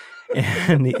pool.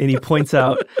 And he points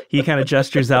out, he kind of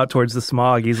gestures out towards the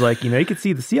smog. He's like, you could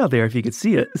see the sea out there if you could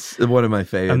see it. It's one of my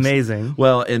favorites. Amazing.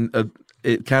 Well, and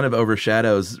it kind of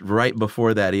overshadows, right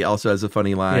before that, he also has a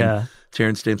funny line. Yeah.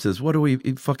 Terrence Stamp says, "What are we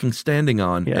fucking standing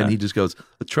on?" Yeah. And he just goes,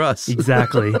 "The truss."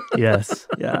 Exactly. Yes.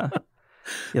 Yeah.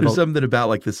 There's something about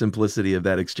like the simplicity of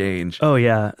that exchange. Oh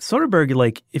yeah, Soderbergh.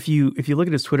 Like if you look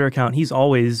at his Twitter account, he's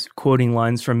always quoting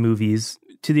lines from movies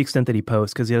to the extent that he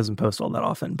posts, because he doesn't post all that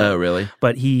often. Oh really?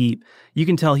 But you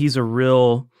can tell he's a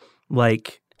real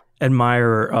like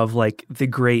admirer of like the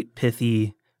great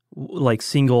pithy like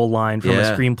single line from a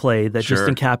screenplay that just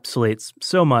encapsulates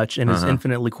so much and is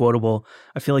infinitely quotable.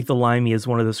 I feel like The Limey is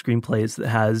one of those screenplays that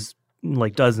has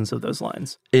like dozens of those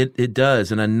lines. It does,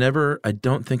 and I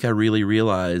don't think I really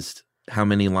realized how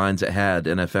many lines it had,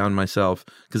 and I found myself,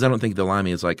 because I don't think The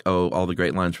Limey is like, oh, all the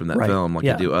great lines from that film like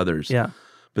you do others. Yeah.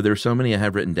 But there are so many I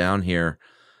have written down here.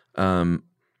 When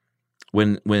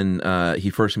he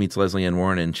first meets Leslie Ann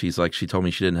Warren and she's like, she told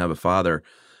me she didn't have a father.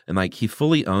 And like he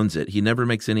fully owns it. He never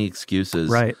makes any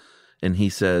excuses. Right. And he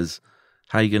says,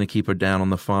 "How are you going to keep her down on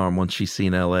the farm once she's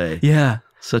seen L.A.?" Yeah.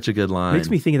 Such a good line.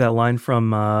 Makes me think of that line from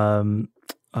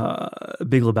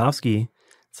Big Lebowski.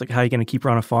 It's like, how are you going to keep her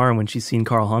on a farm when she's seen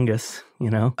Carl Hungus, you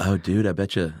know? Oh, dude, I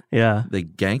bet you. Yeah. They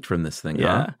ganked from this thing,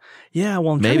 yeah. huh? Yeah,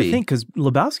 well, I'm trying to think, because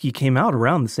Lebowski came out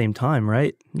around the same time,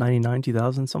 right? 99,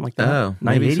 2000, something like that. Oh,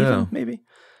 maybe so. Maybe.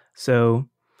 So,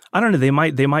 I don't know.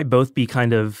 They might both be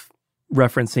kind of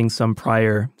referencing some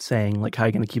prior saying, like, how are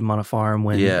you going to keep him on a farm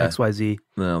when XYZ?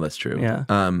 No, that's true. Yeah.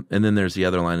 And then there's the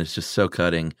other line. It's just so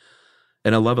cutting.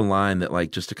 And I love a line that,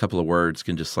 like, just a couple of words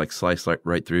can just, like, slice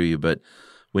right through you. But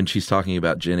when she's talking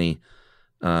about Jenny,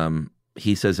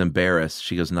 he says embarrassed.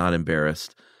 She goes, not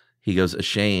embarrassed. He goes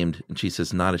ashamed. And she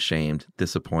says, not ashamed,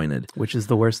 disappointed. Which is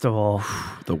the worst of all.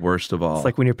 The worst of all. It's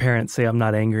like when your parents say, I'm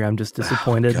not angry, I'm just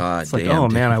disappointed. Oh, God, it's like, oh,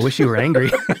 man, I wish you were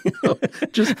angry.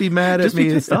 Just be mad at just me.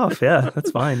 Just be pissed off. Yeah, that's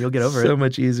fine. You'll get over it. So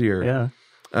much easier. Yeah.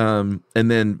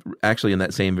 And then actually in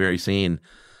that same very scene,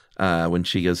 when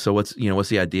she goes, so what's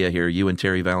the idea here? You and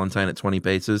Terry Valentine at 20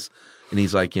 paces? And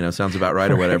he's like, sounds about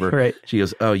right or whatever. Right. She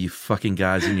goes, oh, you fucking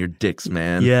guys and your dicks,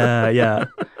 man. Yeah.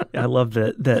 I love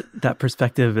that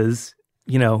perspective is,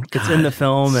 it's in the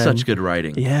film. And such good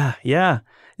writing. Yeah.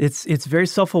 It's very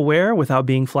self-aware without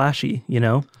being flashy,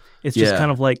 It's just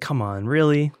kind of like, come on,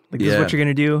 really? Like, this is what you're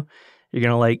going to do? You're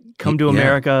going to, like, come to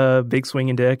America, big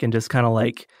swinging dick, and just kind of,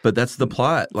 like... But that's the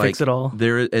plot. Fix it all.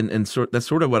 That's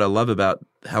sort of what I love about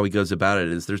how he goes about it,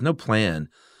 is there's no plan.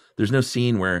 There's no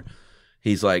scene where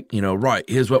he's like, right,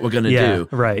 here's what we're going to do.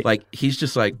 Right. Like, he's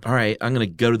just like, all right, I'm going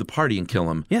to go to the party and kill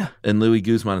him. Yeah. And Louis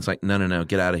Guzman is like, no,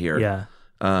 get out of here. Yeah.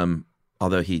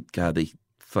 Although he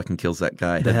fucking kills that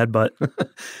guy. The headbutt.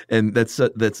 And that's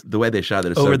the way they shot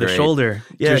it is Over so the great. shoulder.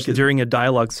 Yeah, Just during a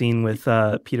dialogue scene with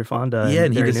Peter Fonda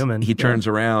and Gary Newman. He turns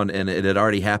around and it had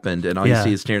already happened, and all you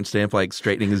see is Terrence Stamp like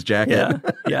straightening his jacket.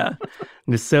 Yeah.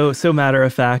 And it's so matter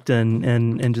of fact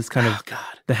and just kind of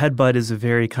the headbutt is a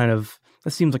very kind of,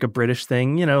 that seems like a British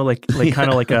thing, you know, like kind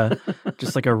of like a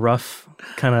just like a rough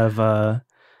kind of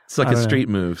It's like a street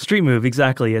move. Street move,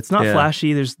 exactly. It's not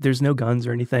flashy. There's no guns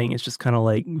or anything. It's just kind of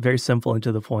like very simple and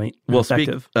to the point. Well,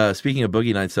 effective. Speaking of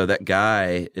Boogie Nights, though, that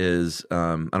guy is, I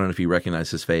don't know if you recognize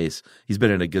his face. He's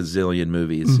been in a gazillion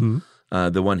movies. Mm-hmm.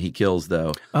 The one he kills,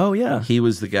 though. Oh, yeah. He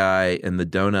was the guy in the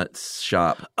donuts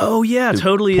shop. Oh, yeah, who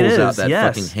totally it pulls is. out that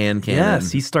yes. fucking hand cannon.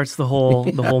 Yes, he starts the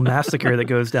whole massacre that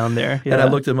goes down there. Yeah. And I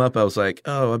looked him up. I was like,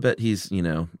 oh, I bet he's, you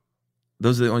know,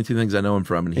 those are the only two things I know him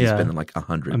from, and he's been in like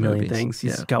 100 a million movies. things.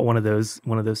 He's got one of those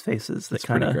faces that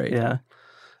kind of great. Yeah.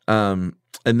 And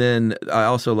then I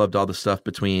also loved all the stuff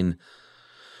between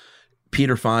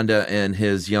Peter Fonda and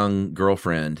his young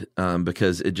girlfriend,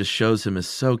 because it just shows him as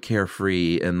so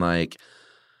carefree and like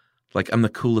I'm the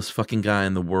coolest fucking guy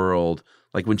in the world.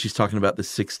 Like when she's talking about the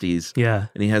 60s,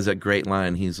 and he has that great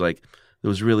line. He's like, "It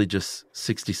was really just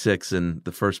 66 and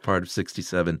the first part of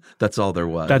 67. That's all there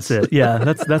was." That's it. Yeah,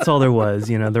 that's all there was.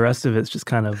 You know, the rest of it's just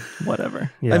kind of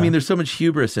whatever. Yeah. I mean, there's so much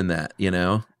hubris in that. You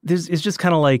know, it's just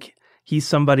kind of like he's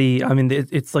somebody. I mean,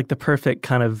 it's like the perfect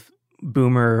kind of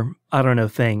boomer, I don't know,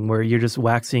 thing where you're just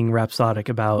waxing rhapsodic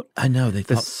about. I know they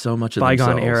thought so much of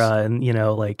bygone themselves. era, and you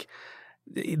know, like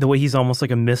the way he's almost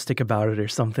like a mystic about it or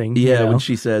something. Yeah, you know? when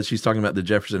she says she's talking about the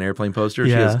Jefferson Airplane poster,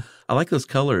 she goes, "I like those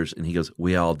colors," and he goes,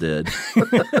 "We all did."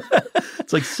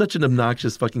 It's like such an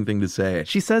obnoxious fucking thing to say.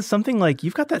 She says something like,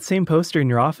 "You've got that same poster in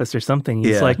your office" or something.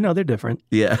 He's like, "No, they're different."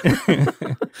 Yeah.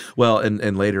 Well,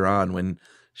 and later on when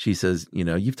she says, you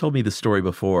know, "You've told me this story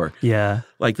before." Yeah.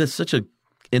 Like that's such a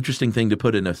interesting thing to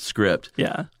put in a script.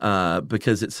 Yeah.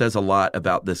 Because it says a lot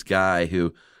about this guy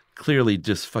who clearly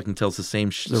just fucking tells the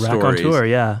same stories. The raconteur,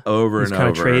 yeah. Over he's and kind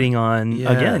over. of trading on, Yes.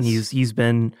 again, he's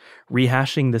been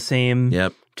rehashing the same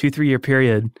 2-3 year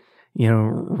period, you know,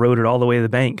 rode it all the way to the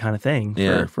bank kind of thing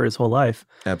for his whole life.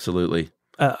 Absolutely.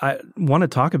 I want to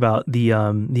talk about the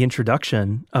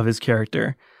introduction of his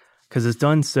character because it's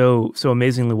done so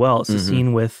amazingly well. It's the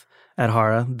scene with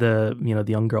Adhara, the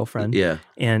young girlfriend,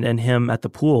 and him at the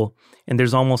pool, and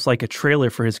there's almost like a trailer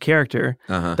for his character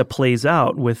that plays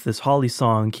out with this Holly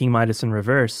song, King Midas in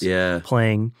Reverse,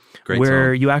 playing, Great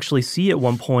where song. you actually see at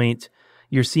one point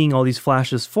you're seeing all these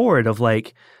flashes forward of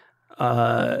like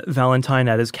Valentine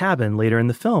at his cabin later in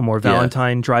the film, or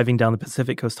Valentine driving down the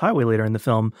Pacific Coast Highway later in the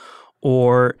film,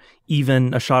 or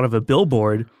even a shot of a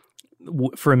billboard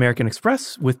for American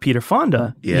Express with Peter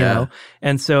Fonda, you know?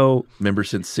 And so remember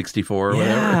since 64 or whatever.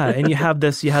 Yeah, and you had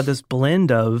this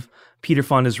blend of Peter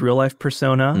Fonda's real life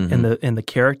persona and the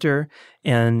character,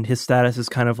 and his status as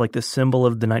kind of like the symbol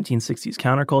of the 1960s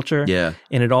counterculture. Yeah.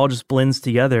 And it all just blends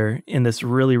together in this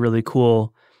really, really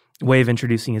cool way of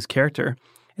introducing his character.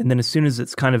 And then as soon as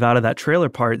it's kind of out of that trailer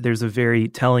part, there's a very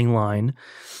telling line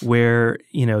where,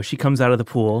 you know, she comes out of the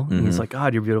pool and he's like,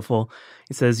 "God, you're beautiful."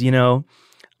 He says, "You know,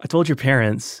 I told your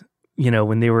parents, you know,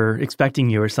 when they were expecting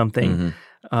you or something,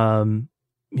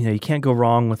 you know, you can't go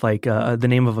wrong with like the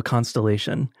name of a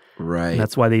constellation." Right. And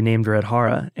that's why they named her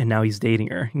Adhara, and now he's dating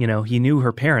her. You know, he knew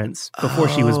her parents before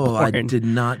she was born. I did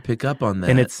not pick up on that.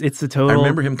 And it's a total. I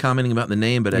remember him commenting about the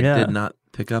name, but I did not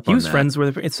pick up on that. He was friends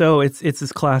with her. So it's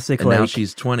this classic, and like, now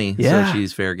she's 20, Yeah. so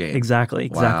she's fair game. Exactly.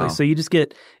 Wow. So you just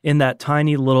get in that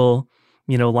tiny little,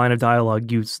 you know, line of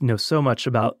dialogue, you know so much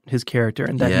about his character,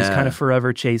 and that he's kind of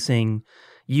forever chasing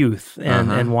youth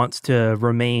and wants to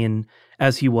remain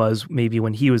as he was maybe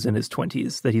when he was in his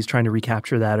 20s, that he's trying to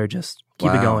recapture that or just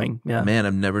keep it going. Yeah. Man,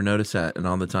 I've never noticed that in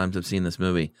all the times I've seen this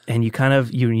movie. And you kind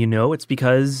of, you know, it's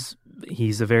because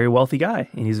he's a very wealthy guy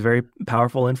and he's a very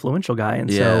powerful, influential guy.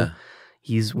 And so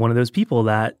he's one of those people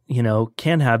that, you know,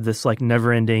 can have this like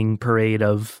never-ending parade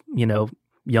of, you know,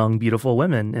 young, beautiful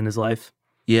women in his life.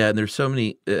 Yeah, and there's so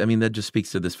many, I mean, that just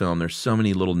speaks to this film. There's so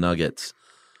many little nuggets.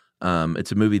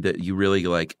 It's a movie that you really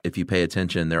like, if you pay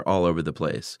attention, they're all over the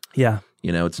place. Yeah.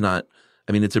 You know, it's not,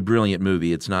 I mean, it's a brilliant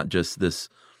movie. It's not just this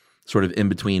sort of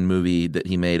in-between movie that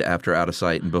he made after Out of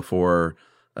Sight and before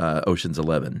Ocean's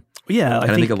 11. Yeah.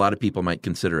 I think a lot of people might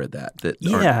consider it that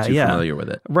aren't too familiar with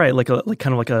it. Right, like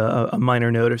kind of like a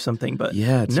minor note or something. But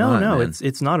it's not, man.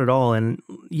 It's not at all. And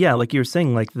yeah, like you were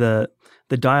saying, like the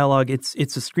dialogue, it's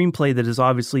a screenplay that has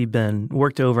obviously been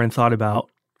worked over and thought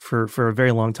about for a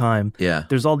very long time. Yeah.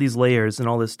 There's all these layers and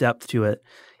all this depth to it,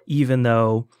 even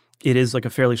though it is like a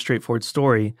fairly straightforward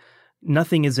story.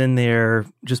 nothing is in there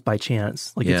just by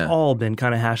chance. Like it's all been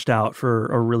kind of hashed out for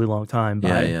a really long time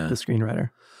by the screenwriter.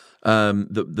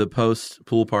 The post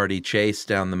pool party chase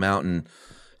down the mountain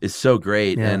is so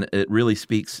great, and it really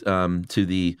speaks to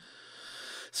the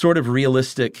sort of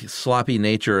realistic, sloppy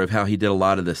nature of how he did a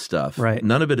lot of this stuff. Right.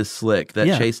 None of it is slick.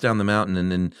 That chase down the mountain,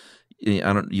 and then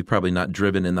you've probably not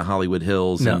driven in the Hollywood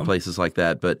Hills and places like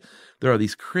that, but there are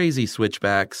these crazy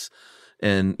switchbacks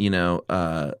and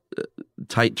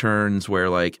tight turns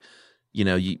where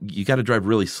you got to drive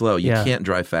really slow. You can't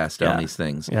drive fast down these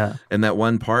things. Yeah. And that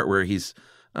one part where he's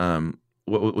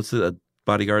what's the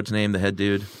bodyguard's name? The head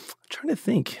dude. I'm trying to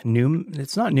think. Newman.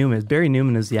 It's not Newman. Barry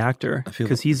Newman is the actor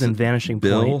because he's in Vanishing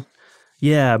Bill? Point.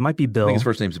 Yeah, it might be Bill. I think his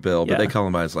first name's Bill, but they call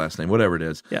him by his last name, whatever it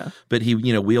is. Yeah. But he,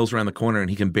 wheels around the corner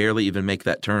and he can barely even make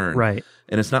that turn. Right.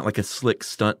 And it's not like a slick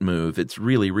stunt move. It's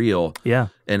really real. Yeah.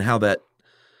 And how it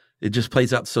just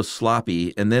plays out so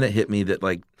sloppy. And then it hit me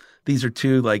that these are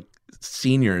two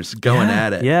seniors going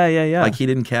at it. Yeah. Like he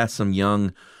didn't cast some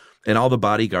young, and all the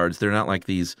bodyguards, they're not like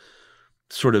these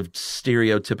sort of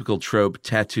stereotypical trope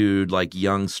tattooed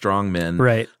young strong men.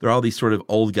 Right. They're all these sort of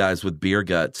old guys with beer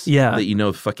guts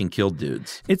that fucking killed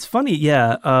dudes. It's funny,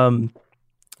 when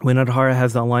Adhara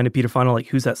has that line to Peter Fonda,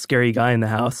 who's that scary guy in the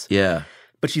house? Yeah.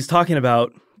 But she's talking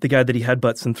about the guy that he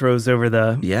headbutts and throws over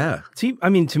the... Yeah. See, I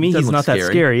mean, to me, he's not that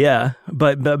scary,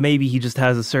 But maybe he just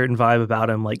has a certain vibe about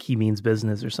him, like he means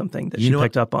business or something that she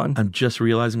picked up on. I'm just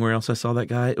realizing where else I saw that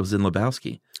guy. It was in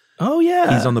Lebowski. Oh,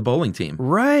 yeah. He's on the bowling team.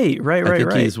 Right. I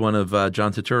think he's one of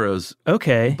John Turturro's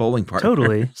bowling partners.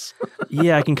 Totally.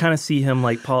 Yeah, I can kind of see him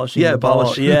polishing the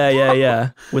ball.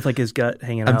 Yeah. With his gut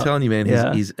hanging out. I'm telling you,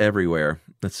 man, he's everywhere.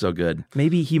 That's so good.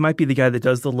 Maybe he might be the guy that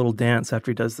does the little dance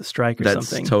after he does the strike or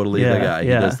something. That's totally the guy.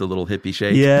 Yeah. He does the little hippie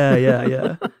shake.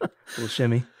 Yeah. Little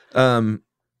shimmy. So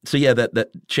yeah, that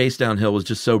chase downhill was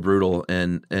just so brutal,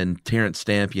 and Terrence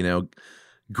Stamp,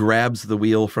 grabs the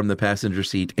wheel from the passenger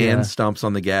seat and stomps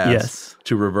on the gas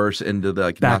to reverse into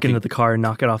the back into the car and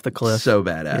knock it off the cliff. So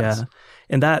badass. Yeah.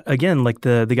 And that again,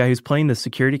 the guy who's playing the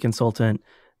security consultant,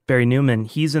 Barry Newman,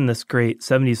 he's in this great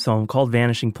 70s film called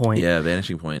Vanishing Point. Yeah,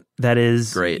 Vanishing Point. That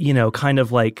is great. Kind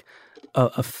of like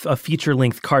a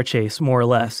feature-length car chase, more or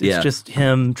less. It's just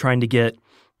him trying to get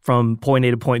from point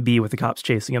A to point B with the cops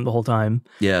chasing him the whole time.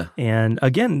 Yeah. And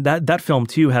again, that film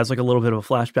too has a little bit of a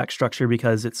flashback structure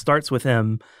because it starts with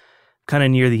him kind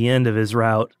of near the end of his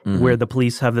route where the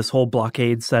police have this whole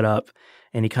blockade set up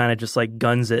and he kind of just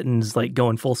guns it and is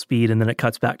going full speed, and then it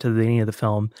cuts back to the beginning of the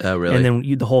film. Oh, really? And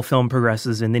then the whole film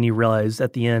progresses, and then you realize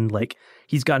at the end,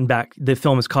 he's gotten back, the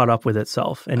film is caught up with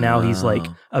itself, and now he's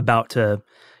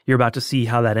you're about to see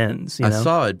how that ends. I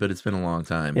saw it, but it's been a long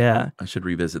time. Yeah. I should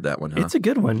revisit that one, huh? It's a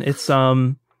good one. It's,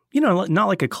 not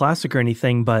like a classic or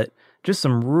anything, but just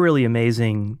some really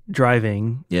amazing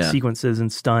driving sequences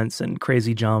and stunts and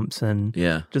crazy jumps and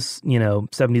just,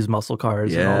 70s muscle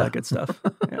cars and all that good stuff.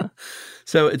 Yeah.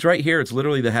 So it's right here. It's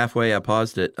literally the halfway. I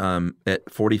paused it at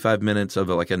 45 minutes of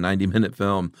a 90-minute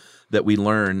film that we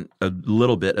learn a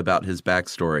little bit about his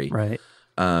backstory. Right.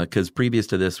 Because previous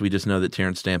to this, we just know that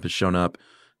Terrence Stamp has shown up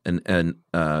and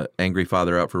angry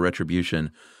father out for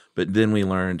retribution. But then we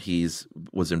learned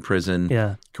was in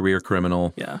prison, career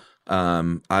criminal,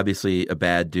 obviously a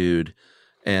bad dude.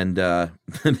 And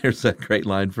there's that great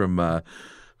line from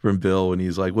Bill when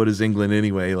he's like, "What is England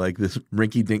anyway? Like this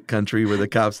rinky-dink country where the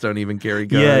cops don't even carry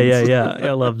guns." Yeah.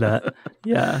 I love that.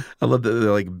 Yeah. I love that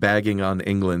they're bagging on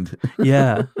England.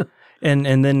 Yeah. And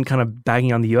then kind of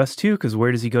bagging on the U.S. too, because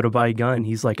where does he go to buy a gun?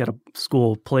 He's at a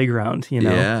school playground,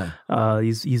 Yeah.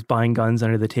 He's buying guns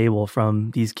under the table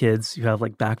from these kids who have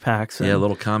backpacks. And, a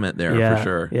little comment there for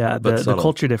sure. Yeah, the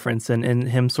culture difference and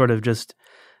him sort of just,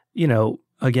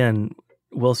 again,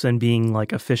 Wilson being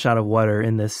a fish out of water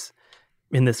in this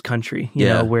country, you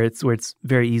know, where it's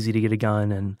very easy to get a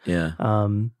gun and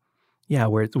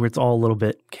where it's all a little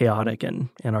bit chaotic and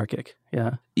anarchic.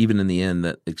 Yeah. Even in the end,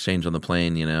 that exchange on the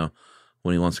plane,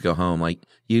 when he wants to go home,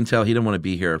 you can tell he didn't want to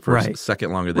be here for a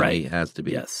second longer than he has to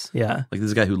be. Yes. Yeah. This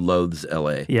is a guy who loathes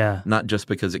LA. Yeah. Not just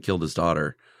because it killed his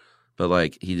daughter,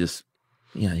 but he just,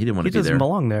 he didn't want to be there. He doesn't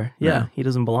belong there. Yeah. No. He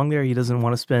doesn't belong there. He doesn't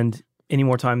want to spend any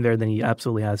more time there than he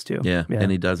absolutely has to. Yeah.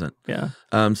 And he doesn't. Yeah.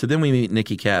 So then we meet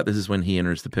Nicky Katt. This is when he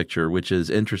enters the picture, which is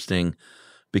interesting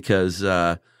because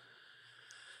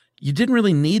you didn't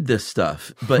really need this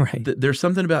stuff, but there's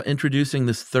something about introducing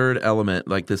this third element,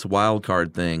 this wild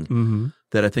card thing,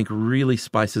 that I think really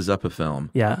spices up a film.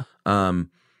 Yeah.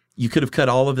 You could have cut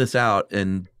all of this out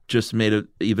and just made it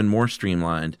even more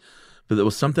streamlined, but there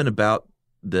was something about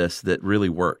this that really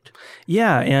worked.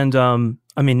 Yeah, and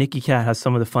I mean, Nicky Katt has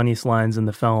some of the funniest lines in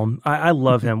the film. I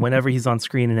love him. Whenever he's on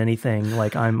screen in anything,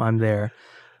 like I'm there.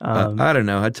 I don't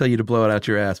know. I'd tell you to blow it out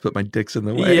your ass, but my dick's in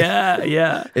the way.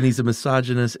 Yeah. And he's a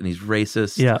misogynist, and he's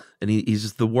racist. Yeah. And he's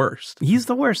just the worst. He's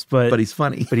the worst, but he's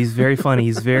funny. But he's very funny.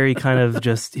 He's very kind of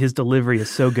just, his delivery is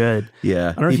so good. Yeah.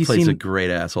 I don't know if he you've plays seen, a great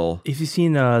asshole. If you've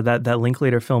seen that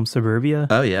Linklater film Suburbia.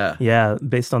 Oh, yeah. Yeah,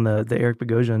 based on the Eric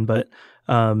Bogosian. But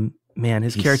man,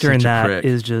 his character such in a that prick.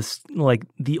 is just like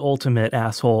the ultimate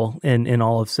asshole in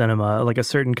all of cinema, like a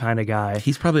certain kind of guy.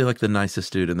 He's probably like the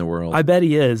nicest dude in the world. I bet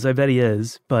he is.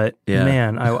 But Yeah.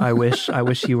 man, I wish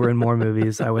he were in more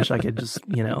movies. I wish I could just,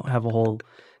 have a whole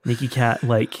Nicky Katt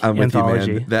like I'm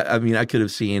anthology. with you, man. I could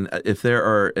have seen, if there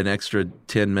are an extra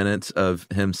 10 minutes of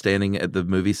him standing at the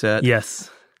movie set. Yes.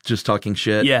 Just talking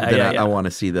shit. Yeah, then yeah. I want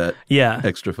to see that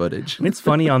extra footage. And it's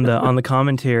funny on the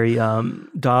commentary,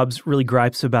 Dobbs really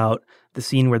gripes about the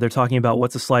scene where they're talking about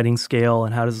what's a sliding scale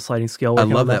and how does a sliding scale work. I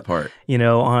love that part.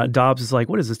 Dobbs is like,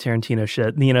 what is this Tarantino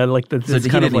shit? Like the So he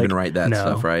kind of didn't even write that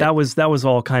stuff, right? That was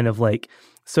all kind of like,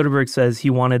 Soderbergh says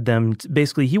he wanted them to,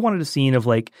 basically he wanted a scene of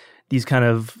like these kind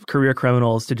of career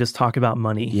criminals to just talk about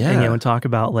money. Yeah. And talk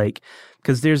about like,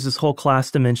 because there's this whole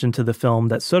class dimension to the film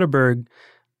that Soderbergh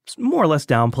more or less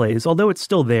downplays, although it's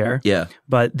still there. Yeah.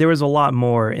 But there was a lot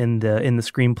more in the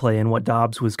screenplay and what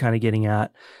Dobbs was kind of getting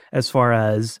at as far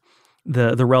as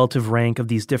the relative rank of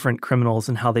these different criminals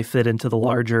and how they fit into the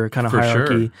larger kind of For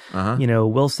hierarchy. sure. Uh-huh.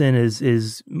 Wilson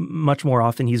is much more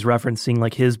often he's referencing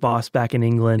like his boss back in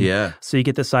England. Yeah. So you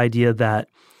get this idea that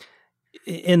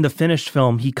in the finished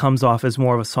film, he comes off as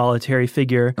more of a solitary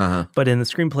figure, but in the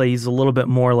screenplay, he's a little bit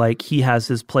more like he has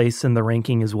his place in the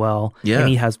ranking as well, and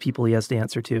he has people he has to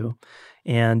answer to,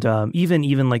 and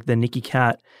even like the Nicky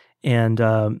Katt and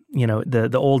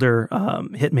the older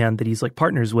hitman that he's like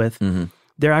partners with. Mm-hmm.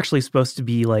 They're actually supposed to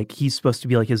be like, he's supposed to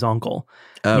be like his uncle,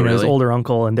 really? His older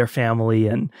uncle and their family.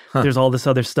 And there's all this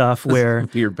other stuff where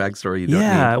weird backstory. You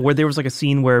don't need. Where there was like a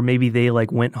scene where maybe they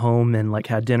like went home and like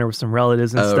had dinner with some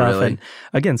relatives and stuff. Really? And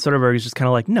again, Soderbergh is just kind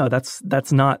of like, no, that's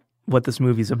not what this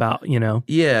movie's about,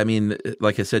 Yeah. I mean,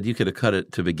 like I said, you could have cut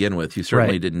it to begin with. You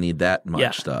certainly didn't need that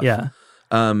much stuff. Yeah.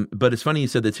 But it's funny you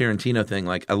said the Tarantino thing.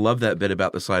 Like, I love that bit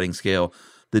about the sliding scale.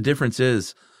 The difference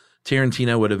is,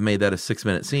 Tarantino would have made that a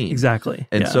 6-minute scene. Exactly.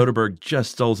 And Soderbergh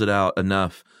just doles it out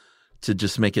enough to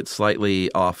just make it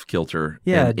slightly off kilter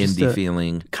and indie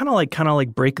feeling. Kind of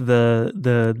like break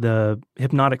the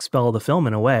hypnotic spell of the film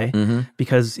in a way,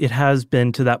 because it has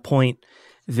been to that point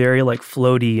very like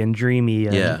floaty and dreamy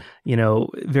and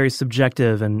very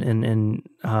subjective and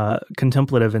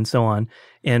contemplative and so on.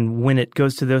 And when it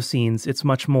goes to those sgines, it's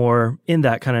much more in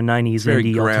that kind of 90s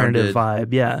indie alternative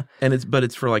vibe. Yeah. And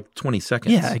it's for like 20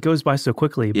 seconds. Yeah, it goes by so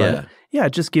quickly. But it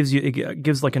just gives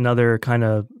like another kind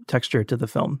of texture to the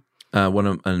film. One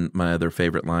of my other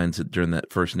favorite lines during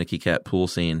that first Nicky Katt pool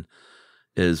scene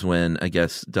is when, I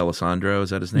guess, D'Alessandro, is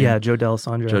that his name? Yeah, Joe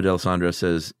D'Alessandro. Joe D'Alessandro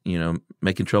says,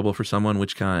 making trouble for someone,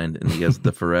 which kind? And he goes,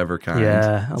 the forever kind.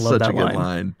 Yeah, I love Such that a good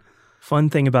line. Fun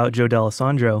thing about Joe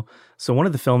D'Alessandro, so one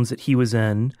of the films that he was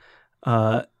in,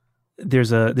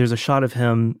 there's a shot of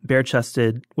him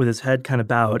bare-chested with his head kind of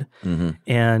bowed,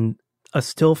 and a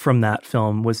still from that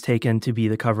film was taken to be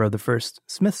the cover of the first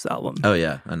Smiths album. Oh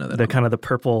yeah, I know that. The kind of the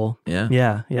purple.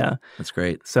 Yeah. That's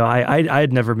great. So I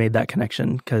had never made that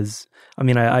connection because I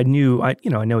mean I know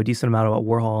a decent amount about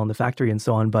Warhol and the Factory and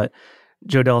so on, but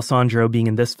Joe D'Alessandro being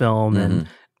in this film and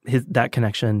that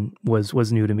connection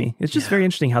was new to me. It's just very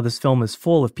interesting how this film is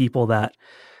full of people that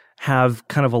have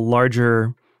kind of a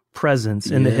larger presence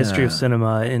in the history of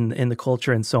cinema, in the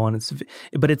culture and so on.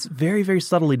 But it's very, very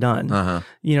subtly done.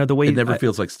 The way it never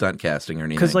feels like stunt casting or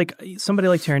anything. Because like somebody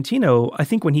like Tarantino, I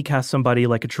think when he casts somebody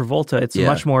like a Travolta, it's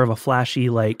much more of a flashy,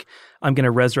 like I'm going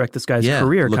to resurrect this guy's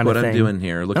career kind of thing. Look what I'm doing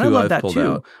here. Look and who I love I've that pulled too.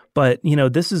 out. But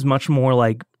this is much more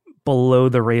like below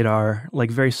the radar,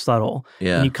 like very subtle.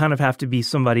 Yeah. And you kind of have to be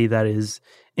somebody that is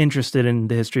interested in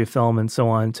the history of film and so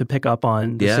on to pick up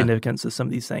on the significance of some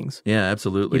of these things. Yeah,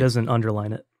 absolutely. He doesn't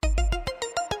underline it.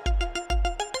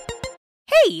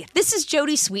 Hey, this is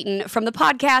Jodie Sweetin from the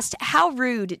podcast How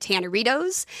Rude,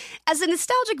 Tanneritos. As a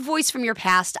nostalgic voice from your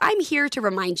past, I'm here to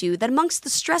remind you that amongst the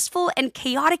stressful and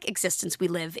chaotic existence we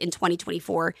live in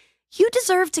 2024, you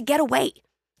deserve to get away.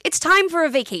 It's time for a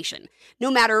vacation, no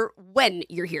matter when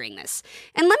you're hearing this.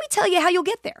 And let me tell you how you'll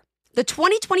get there. The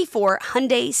 2024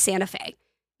 Hyundai Santa Fe.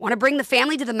 Want to bring the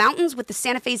family to the mountains with the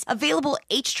Santa Fe's available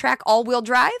H-Track all-wheel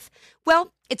drive?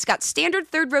 Well, it's got standard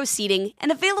third-row seating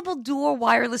and available dual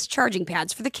wireless charging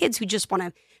pads for the kids who just want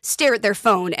to stare at their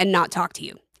phone and not talk to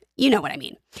you. You know what I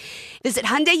mean. Visit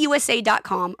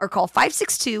HyundaiUSA.com or call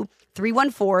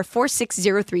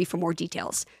 314-4603 for more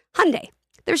details. Hyundai,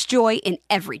 there's joy in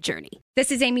every journey.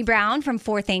 This is Amy Brown from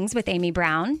 4 Things with Amy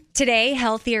Brown. Today,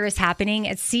 healthier is happening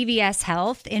at CVS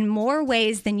Health in more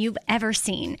ways than you've ever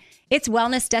seen. It's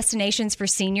wellness destinations for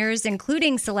seniors,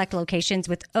 including select locations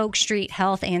with Oak Street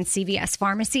Health and CVS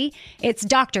Pharmacy. It's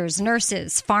doctors,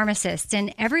 nurses, pharmacists,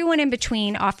 and everyone in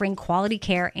between offering quality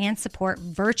care and support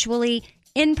virtually,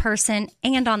 in person,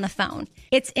 and on the phone.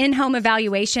 It's in-home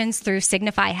evaluations through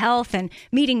Signify Health and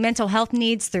meeting mental health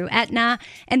needs through Aetna.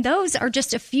 And those are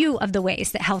just a few of the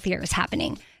ways that healthier is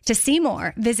happening. To see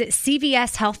more, visit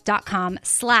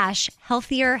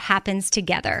cvshealth.com/healthier happens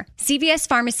together. CVS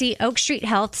Pharmacy, Oak Street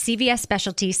Health, CVS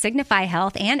Specialty, Signify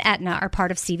Health, and Aetna are part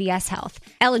of CVS Health.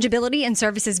 Eligibility and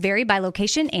services vary by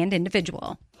location and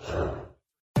individual.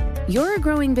 You're a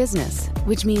growing business,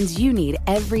 which means you need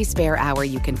every spare hour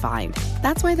you can find.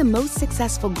 That's why the most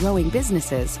successful growing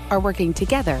businesses are working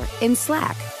together in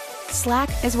Slack. Slack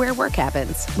is where work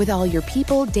happens, with all your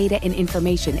people, data, and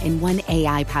information in one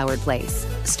AI-powered place.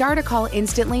 Start a call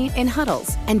instantly in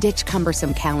huddles and ditch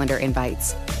cumbersome calendar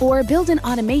invites. Or build an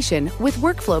automation with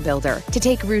Workflow Builder to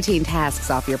take routine tasks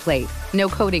off your plate. No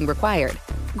coding required.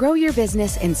 Grow your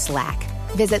business in Slack.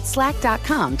 Visit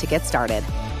slack.com to get started.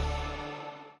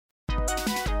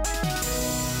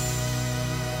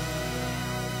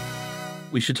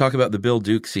 We should talk about the Bill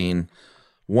Duke scene.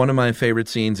 One of my favorite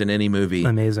scenes in any movie.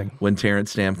 Amazing. When Terrence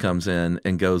Stamp comes in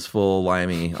and goes full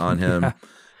limey on him. Yeah.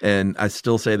 And I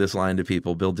still say this line to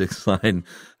people, Bill Duke's line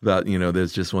about,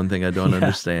 there's just one thing I don't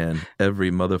understand.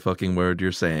 Every motherfucking word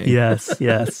you're saying. Yes,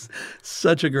 yes.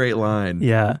 Such a great line.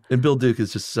 Yeah. And Bill Duke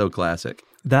is just so classic.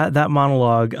 That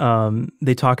monologue,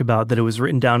 they talk about that it was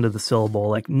written down to the syllable.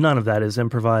 Like, none of that is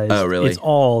improvised. Oh, really? It's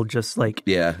all just like...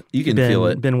 Yeah, you can feel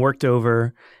it. Been worked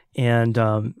over. And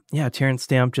Terrence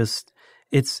Stamp just...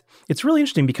 It's really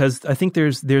interesting because I think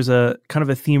there's a kind of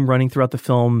a theme running throughout the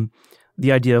film,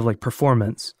 the idea of like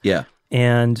performance. Yeah.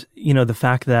 And, the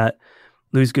fact that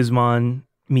Luis Guzman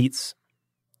meets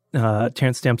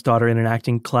Terrence Stamp's daughter in an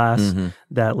acting class, Mm-hmm.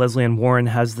 that Leslie Ann Warren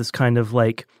has this kind of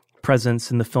like presence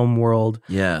in the film world.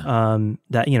 Yeah.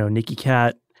 That, Nicky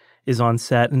Katt is on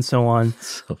set and so on.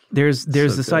 There's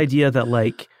this good. idea that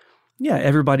like, yeah,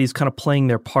 everybody's kind of playing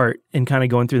their part and kind of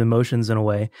going through the motions in a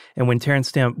way. And when Terrence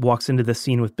Stamp walks into the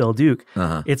scene with Bill Duke,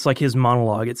 it's like his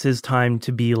monologue. It's his time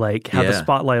to be like, have the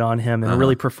spotlight on him and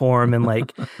really perform and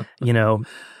like,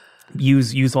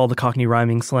 use all the Cockney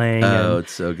rhyming slang. Oh,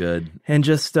 it's so good. And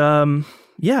just,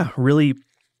 really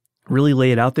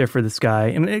lay it out there for this guy.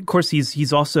 And of course,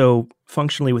 he's also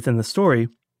functionally within the story.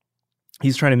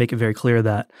 He's trying to make it very clear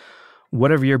that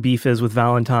whatever your beef is with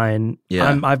Valentine,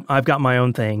 I've got my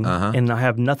own thing, and I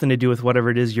have nothing to do with whatever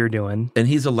it is you're doing. And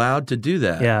he's allowed to do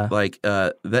that. Yeah. Like,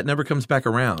 that never comes back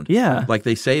around. Yeah. Like,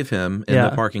 they save him in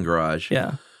the parking garage.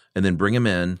 Yeah. And then bring him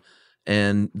in.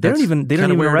 And they don't even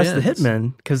arrest the ends.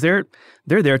 hitman because they're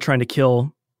there trying to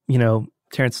kill,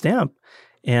 Terrence Stamp.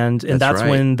 And that's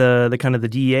when the kind of the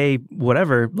DEA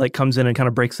whatever like comes in and kind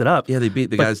of breaks it up. Yeah, they beat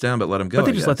the guys down, but let them go. But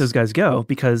they just let those guys go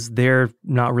because they're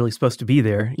not really supposed to be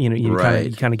there. You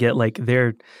kind of get like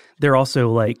they're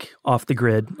also like off the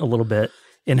grid a little bit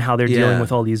in how they're dealing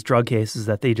with all these drug cases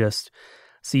that they just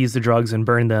seize the drugs and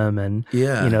burn them, and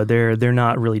they're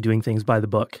not really doing things by the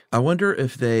book. I wonder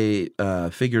if they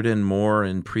figured in more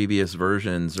in previous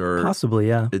versions, or possibly,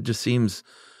 yeah. It just seems.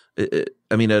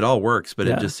 It all works, but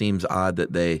it just seems odd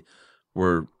that they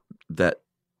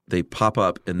pop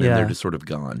up and then they're just sort of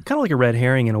gone. Kind of like a red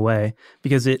herring in a way,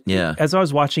 because as I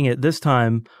was watching it this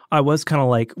time, I was kind of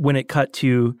like, when it cut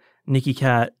to Nicky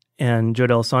Katt and Joe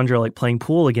D'Alessandro like playing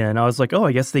pool again, I was like, oh,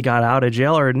 I guess they got out of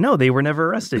jail, or no, they were never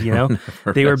arrested,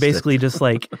 They were basically just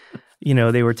like,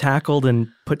 they were tackled and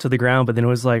put to the ground, but then it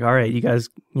was like, all right, you guys,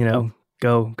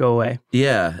 go away.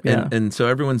 Yeah. And so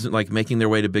everyone's like making their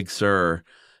way to Big Sur.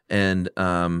 And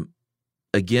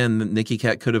again, Nicky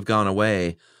Katt could have gone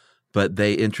away, but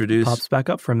they introduced pops back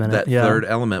up for a minute. That third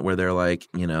element where they're like,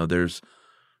 there's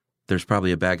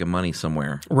probably a bag of money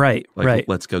somewhere, right? Like, right.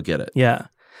 Let's go get it. Yeah.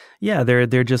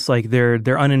 They're just like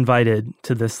they're uninvited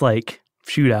to this like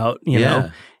shootout,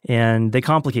 and they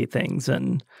complicate things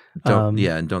and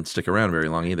don't stick around very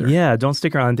long either. Yeah, don't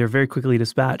stick around. They're very quickly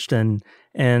dispatched and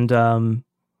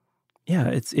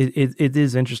it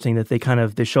is interesting that they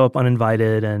show up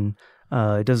uninvited and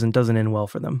it doesn't end well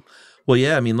for them. Well,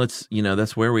 yeah,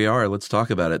 that's where we are. Let's talk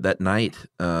about it. That night,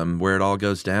 where it all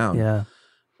goes down. Yeah.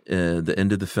 The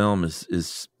end of the film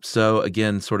is so,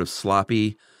 again, sort of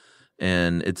sloppy,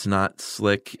 and it's not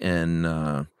slick,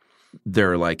 and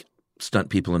they're like stunt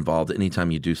people involved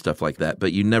anytime you do stuff like that,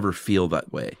 but you never feel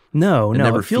that way. No, It no.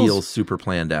 never feels super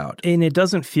planned out. And it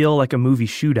doesn't feel like a movie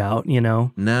shootout, you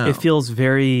know? No. It feels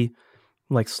very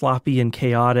like sloppy and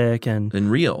chaotic and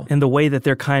real. the way that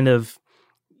they're kind of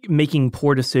making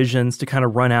poor decisions to kind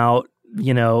of run out,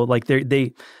 you know, like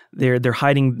they're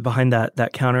hiding behind that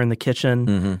counter in the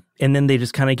kitchen, and then they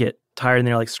just kind of get tired and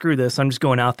they're like, screw this, I'm just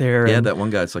going out there. Yeah, and, that one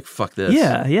guy's like, fuck this.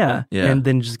 yeah. And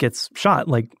then just gets shot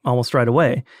like almost right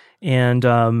away. And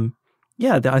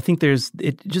I think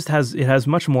it has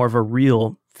much more of a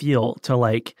real feel to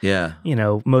like, you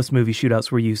know, most movie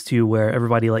shootouts we're used to where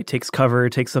everybody like takes cover,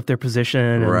 takes up their position,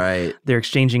 and right. they're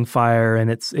exchanging fire, and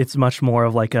it's much more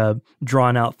of like a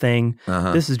drawn out thing.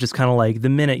 This is just kind of like the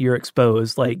minute you're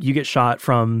exposed, like you get shot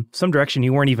from some direction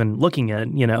you weren't even looking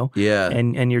in, you know? Yeah.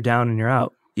 And you're down and you're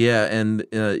out. Yeah, and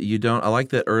you don't. I like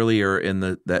that earlier in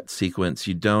that sequence,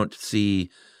 you don't see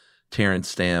Terrence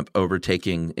Stamp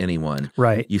overtaking anyone.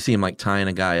 Right. You see him like tying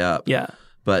a guy up. Yeah.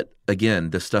 But again,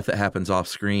 the stuff that happens off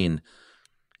screen,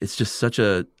 it's just such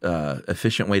a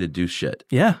efficient way to do shit.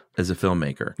 Yeah. As a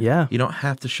filmmaker. Yeah. You don't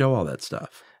have to show all that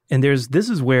stuff. And this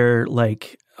is where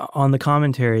like on the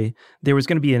commentary, there was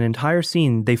going to be an entire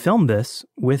scene. They filmed this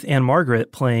with Anne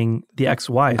Margaret playing the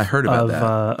ex-wife. I heard about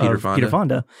that. Peter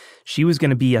Fonda. She was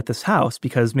going to be at this house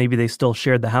because maybe they still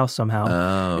shared the house somehow.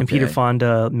 Oh, okay. And Peter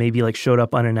Fonda maybe like showed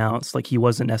up unannounced. Like he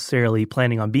wasn't necessarily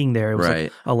planning on being there. It was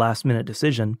like a last minute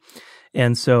decision.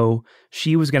 And so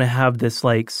she was going to have this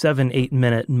like 7-8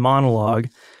 minute monologue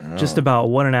just about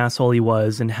what an asshole he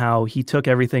was and how he took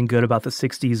everything good about the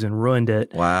 60s and ruined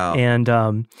it. Wow.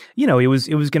 And, you know, it was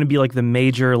going to be like the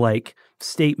major like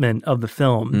statement of the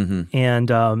film. And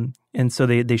so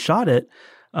they shot it.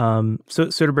 So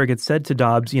Soderbergh had said to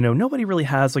Dobbs, you know, nobody really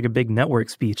has like a big network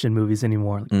speech in movies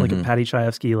anymore, like a Patty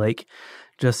Chayefsky, like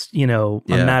just, you know,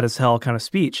 a mad as hell kind of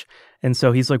speech. And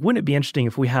so he's like, wouldn't it be interesting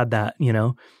if we had that, you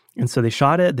know? And so they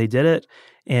shot it, they did it,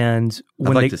 and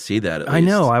when I'd like to see that. At least. I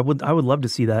know, I would love to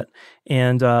see that.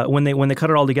 And when they cut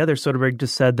it all together, Soderbergh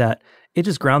just said that it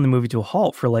just ground the movie to a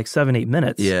halt for like 7-8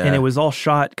 minutes. Yeah. And it was all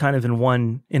shot kind of in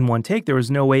one take. There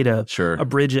was no way to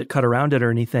abridge it, cut around it,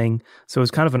 or anything. So it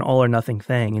was kind of an all or nothing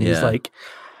thing. And he's like,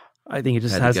 I think it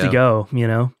just has to go, you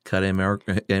know? Cut Anne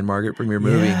Margaret from your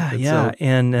movie. Yeah.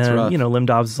 And, you know, Lem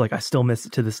Dobbs is like, I still miss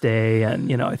it to this day. And,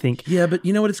 you know, I think. Yeah, but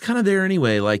you know what? It's kind of there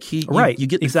anyway. Like, you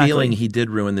get the feeling he did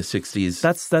ruin the 60s.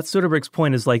 That's Soderbergh's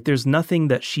point is like, there's nothing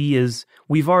that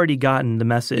we've already gotten the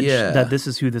message that this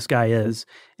is who this guy is.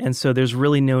 And so there's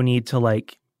really no need to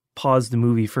like pause the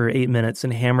movie for 8 minutes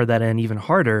and hammer that in even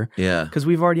harder. Yeah. Because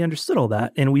we've already understood all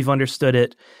that. And we've understood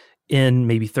it in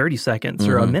maybe 30 seconds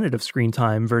or a minute of screen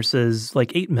time versus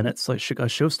like 8 minutes, like a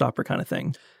showstopper kind of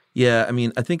thing. Yeah, I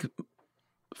mean, I think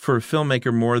for a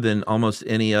filmmaker more than almost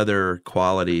any other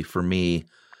quality for me,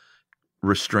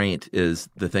 restraint is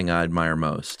the thing I admire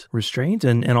most. Restraint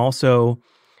and also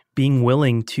being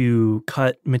willing to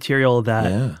cut material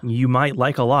that you might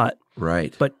like a lot.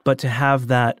 Right. But to have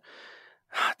that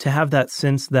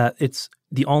sense that it's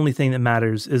the only thing that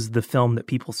matters is the film that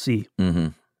people see. Mm-hmm.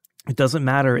 It doesn't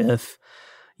matter if,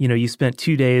 you know, you spent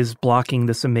 2 days blocking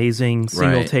this amazing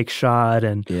single take shot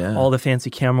and all the fancy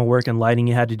camera work and lighting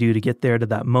you had to do to get there to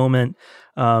that moment.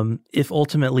 If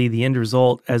ultimately the end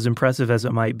result, as impressive as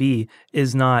it might be,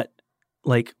 is not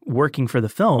like working for the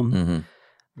film,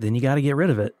 then you got to get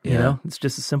rid of it. You know, it's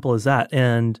just as simple as that.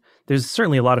 And there's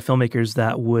certainly a lot of filmmakers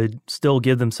that would still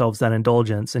give themselves that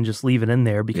indulgence and just leave it in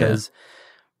there because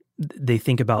they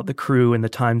think about the crew and the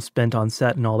time spent on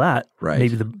set and all that. Right.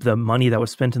 Maybe the money that was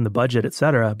spent in the budget, et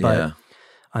cetera. But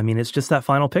I mean, it's just that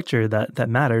final picture that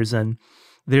matters. And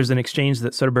there's an exchange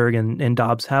that Soderbergh and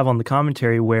Dobbs have on the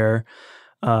commentary where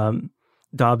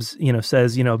Dobbs, you know,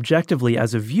 says, you know, objectively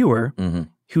as a viewer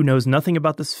who knows nothing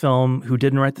about this film, who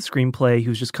didn't write the screenplay,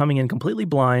 who's just coming in completely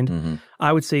blind,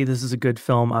 I would say this is a good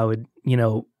film. I would, you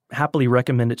know, happily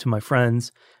recommend it to my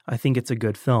friends. I think it's a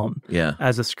good film. Yeah.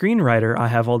 As a screenwriter, I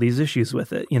have all these issues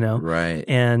with it, you know? Right.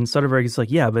 And Soderbergh is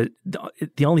like, yeah, but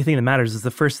the only thing that matters is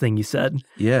the first thing you said.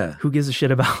 Yeah. Who gives a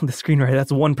shit about the screenwriter?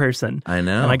 That's one person. I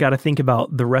know. And I got to think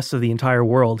about the rest of the entire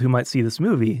world who might see this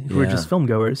movie, who are just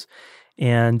filmgoers.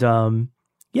 And I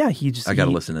got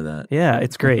to listen to that. Yeah,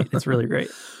 it's great. It's really great.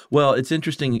 Well, it's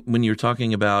interesting when you're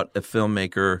talking about a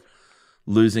filmmaker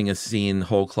losing a scene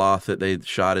whole cloth that they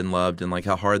shot and loved and like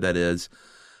how hard that is.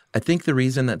 I think the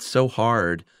reason that's so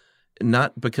hard,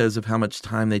 not because of how much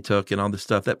time they took and all this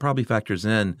stuff, that probably factors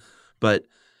in, but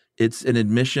it's an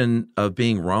admission of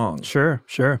being wrong. Sure.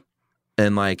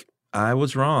 And like, I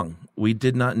was wrong. We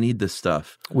did not need this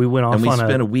stuff. We went off and we on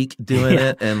spent a week doing Yeah.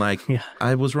 it, and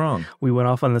I was wrong. We went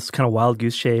off on this kind of wild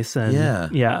goose chase, and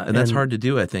and that's hard to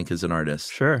do, I think, as an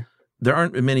artist. Sure. There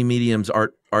aren't many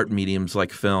art mediums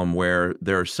like film where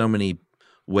there are so many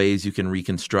ways you can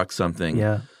reconstruct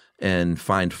something and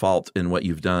find fault in what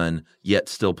you've done, yet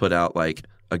still put out like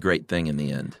a great thing in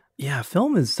the end. Yeah,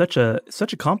 film is such a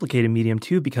complicated medium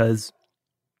too, because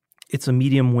it's a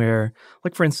medium where,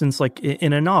 like for instance, like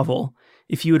in a novel,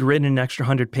 if you had written an extra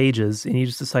 100 pages and you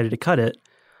just decided to cut it,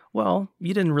 well,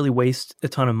 you didn't really waste a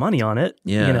ton of money on it.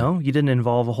 Yeah. You know, you didn't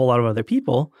involve a whole lot of other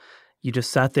people. You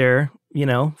just sat there, you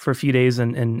know, for a few days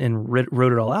and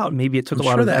wrote it all out. Maybe it took a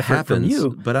lot of effort from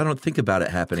you. But I don't think about it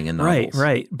happening in novels.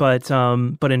 Right. But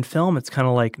in film, it's kind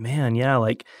of like, man, yeah,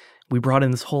 like we brought in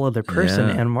this whole other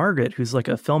person, Anne Margaret, who's like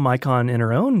a film icon in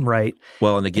her own right.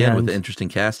 Well, and again, with the interesting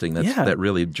casting, that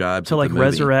really jibes to with like the movie.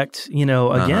 Resurrect, you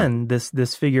know, again,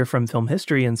 this figure from film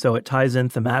history. And so it ties in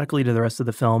thematically to the rest of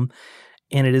the film.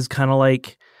 And it is kind of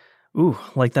like, ooh,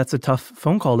 like that's a tough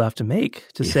phone call to have to make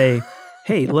to say,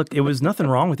 hey, look, it was nothing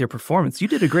wrong with your performance. You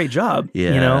did a great job.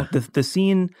 Yeah. You know, the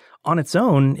scene on its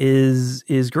own is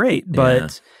great,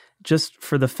 but just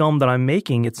for the film that I'm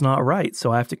making, it's not right.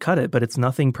 So I have to cut it, but it's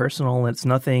nothing personal. It's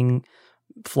nothing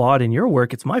flawed in your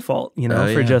work. It's my fault, you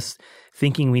know, for just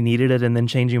thinking we needed it and then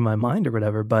changing my mind or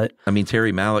whatever. But I mean,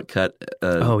 Terry Malick cut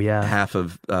half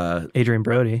of Adrian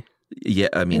Brody. Yeah,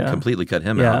 I mean, completely cut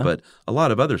him out, but a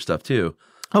lot of other stuff too.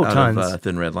 Oh, out tons. Of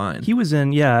Thin Red Line. He was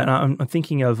in, and I'm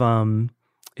thinking of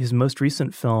his most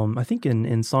recent film, I think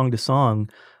in Song to Song,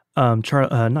 not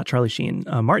Charlie Sheen,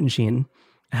 Martin Sheen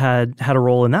had a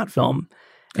role in that film.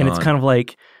 And it's kind of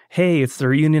like, hey, it's the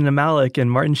reunion of Malick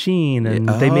and Martin Sheen, and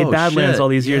they made Badlands all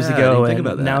these years ago,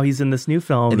 and now he's in this new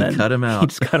film. And he cut him out. He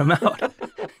just cut him out.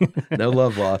 No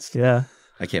love lost. Yeah.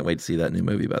 I can't wait to see that new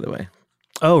movie, by the way.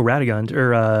 Oh, Radagund,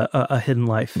 or A Hidden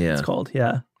Life, it's called,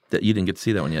 You didn't get to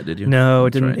see that one yet, did you? No,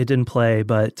 it didn't. Right. It didn't play.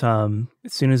 But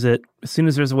as soon as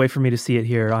there's a way for me to see it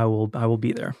here, I will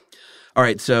be there. All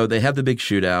right. So they have the big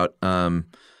shootout.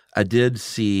 I did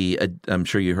see. I'm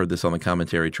sure you heard this on the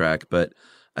commentary track, but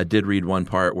I did read one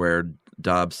part where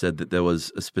Dobbs said that there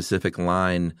was a specific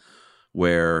line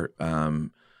where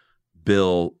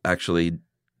Bill actually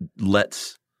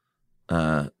lets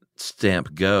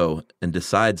Stamp go and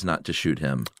decides not to shoot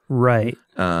him. Right.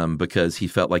 Because he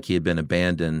felt like he had been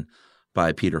abandoned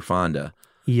by Peter Fonda.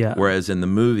 Yeah. Whereas in the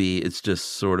movie, it's just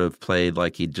sort of played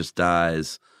like he just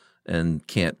dies and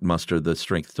can't muster the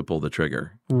strength to pull the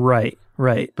trigger. Right.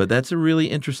 But that's a really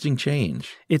interesting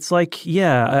change. It's like,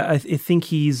 I think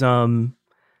he's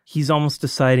almost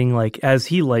deciding, like, as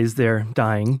he lays there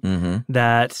dying,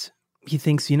 that he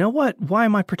thinks, you know what? Why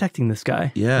am I protecting this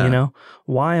guy? Yeah. You know,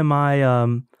 why am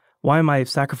I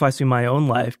sacrificing my own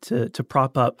life to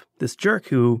prop up this jerk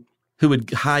who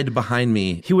would hide behind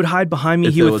me? He would hide behind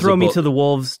me. He would throw me to the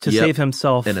wolves to save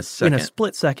himself in a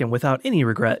split second without any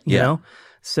regret, you know?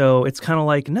 So it's kind of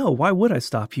like, no, why would I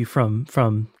stop you from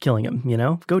killing him, you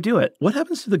know? Go do it. What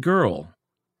happens to the girl?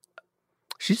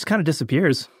 She just kind of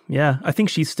disappears. Yeah. I think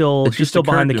she's still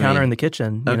behind the counter in the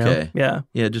kitchen. You know? Yeah.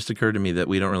 Yeah, it just occurred to me that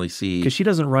we don't really see. Because she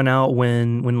doesn't run out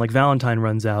when like Valentine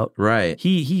runs out. Right.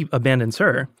 He abandons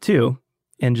her too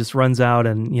and just runs out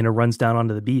and, you know, runs down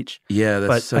onto the beach. Yeah,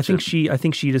 that's I think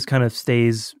she just kind of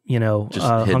stays, you know,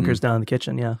 hunkers down in the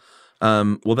kitchen. Yeah.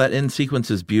 Well, that end sequence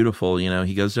is beautiful. You know,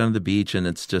 he goes down to the beach and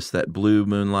it's just that blue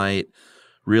moonlight,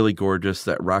 really gorgeous,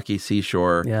 that rocky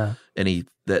seashore. Yeah. And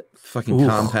that fucking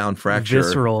compound fracture.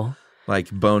 Visceral. Like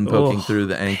bone poking through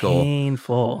the ankle.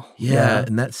 Painful. Yeah.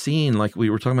 And that scene, like we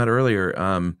were talking about earlier,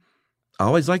 I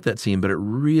always liked that scene, but it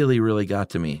really, really got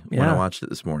to me when I watched it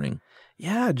this morning.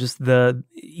 Yeah, just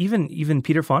even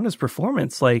Peter Fonda's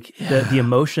performance, like the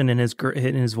emotion in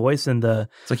his voice and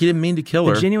it's like he didn't mean to kill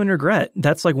her. The genuine regret.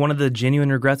 That's like one of the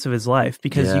genuine regrets of his life,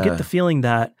 because you get the feeling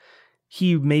that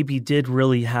he maybe did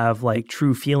really have like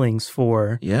true feelings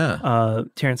for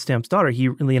Terrence Stamp's daughter. He,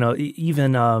 you know,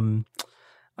 even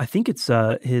I think it's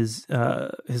his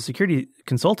security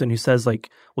consultant who says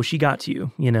like, well, she got to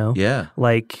you, you know,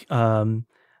 like.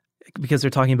 Because they're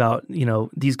talking about, you know,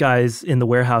 these guys in the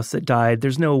warehouse that died,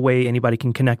 there's no way anybody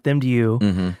can connect them to you.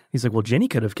 Mm-hmm. He's like, well, Jenny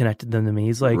could have connected them to me.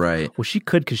 He's like, well, she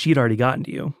could because she'd already gotten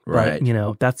to you. Right. But, you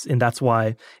know, that's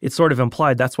why it's sort of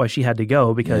implied that's why she had to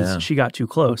go, because she got too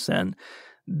close. And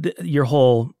your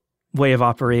whole way of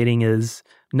operating is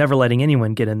never letting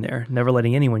anyone get in there, never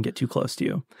letting anyone get too close to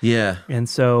you. Yeah. And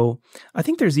so I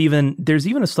think there's even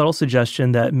a subtle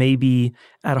suggestion that maybe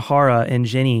Adhara and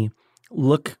Jenny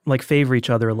look favor each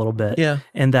other a little bit. Yeah.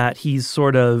 And that he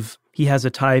has a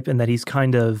type, and that he's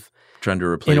kind of, trying to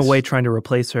replace. In a way, trying to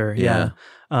replace her. Yeah.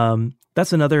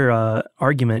 That's another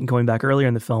argument going back earlier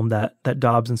in the film that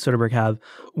Dobbs and Soderbergh have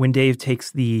when Dave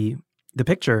takes the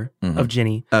picture of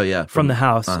Ginny from the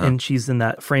house and she's in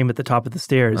that frame at the top of the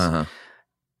stairs.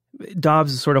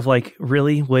 Dobbs is sort of like,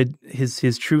 really, would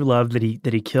his true love that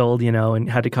he killed, and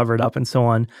had to cover it up and so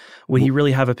on, would he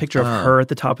really have a picture of her at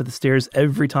the top of the stairs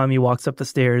every time he walks up the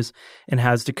stairs and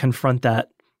has to confront that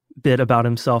bit about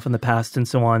himself in the past and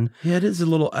so on? Yeah, it is a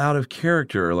little out of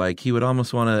character. Like, he would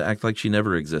almost want to act like she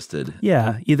never existed.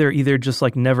 Yeah, either just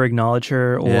like never acknowledge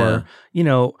her or,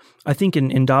 I think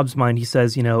in Dobbs' mind, he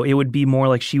says, it would be more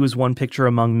like she was one picture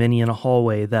among many in a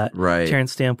hallway that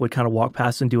Terrence Stamp would kind of walk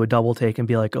past and do a double take and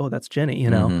be like, oh, that's Jenny,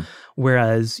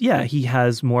 Whereas, he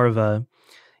has more of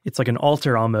it's like an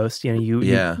altar almost,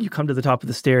 you come to the top of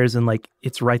the stairs and like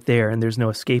it's right there and there's no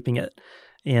escaping it.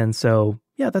 And so,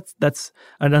 that's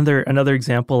another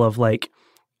example of like,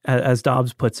 as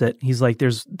Dobbs puts it, he's like,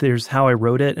 there's how I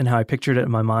wrote it and how I pictured it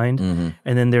in my mind.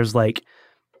 And then there's like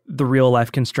the real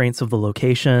life constraints of the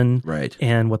location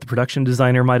and what the production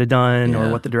designer might have done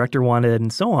or what the director wanted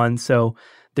and so on. So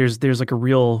there's like a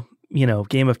real,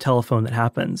 game of telephone that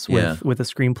happens with a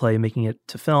screenplay making it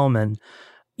to film. And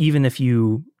even if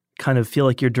you kind of feel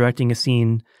like you're directing a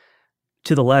scene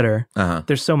to the letter,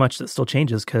 there's so much that still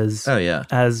changes because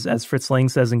as Fritz Lang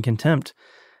says in Contempt,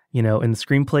 in the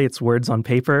screenplay, it's words on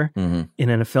paper, and in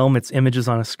a film, it's images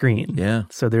on a screen. Yeah.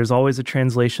 So there's always a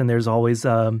translation. There's always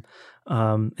an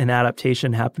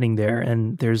adaptation happening there,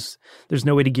 and there's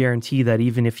no way to guarantee that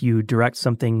even if you direct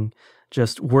something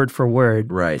just word for word,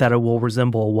 that it will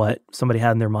resemble what somebody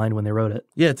had in their mind when they wrote it.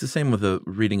 Yeah, it's the same with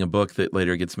reading a book that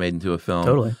later gets made into a film.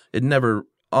 Totally. It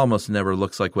almost never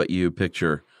looks like what you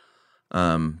picture.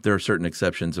 There are certain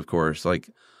exceptions, of course, like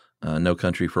No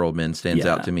Country for Old Men stands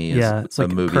out to me as it's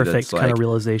like a movie perfect that's like kind of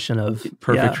realization of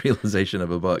realization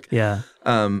of a book. Yeah.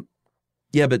 But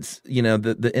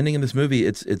the ending of this movie,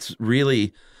 it's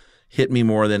really hit me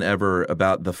more than ever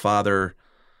about the father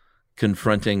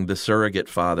confronting the surrogate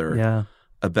father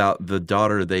about the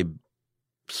daughter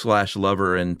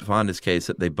 /lover in Fonda's case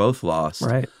that they both lost.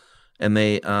 Right. And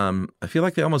they, I feel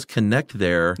like they almost connect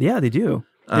there. Yeah, they do.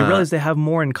 They realize they have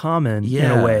more in common in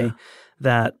a way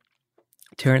that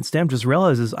Terrence Stamp just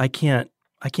realizes I can't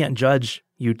judge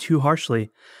you too harshly.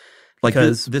 Like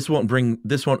this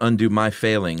won't undo my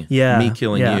failing, me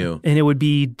killing you. And it would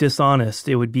be dishonest.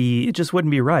 It just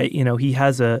wouldn't be right. He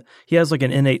has like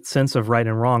an innate sense of right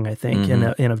and wrong, I think,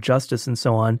 and of justice and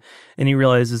so on. And he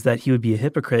realizes that he would be a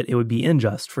hypocrite. It would be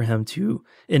unjust for him to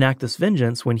enact this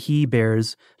vengeance when he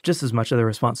bears just as much of the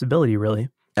responsibility, really.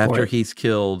 After he's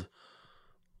killed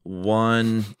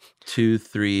 1, 2,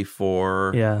 3,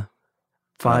 4,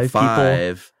 5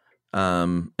 people.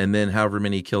 And then however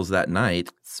many he kills that night.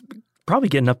 It's probably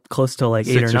getting up close to like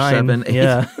 6 8 or 9. 7, 8.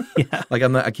 Yeah. Like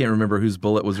I can't remember whose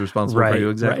bullet was responsible for who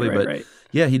exactly, but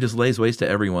he just lays waste to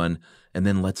everyone and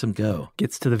then lets him go.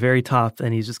 Gets to the very top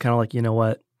and he's just kind of like, you know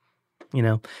what?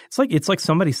 It's like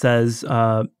somebody says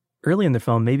early in the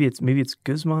film, maybe it's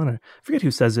Guzman or I forget who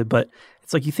says it, but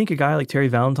it's like you think a guy like Terry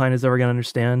Valentine is ever going to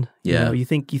understand. Yeah. You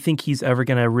think he's ever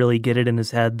going to really get it in his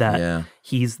head that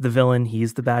he's the villain,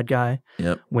 he's the bad guy.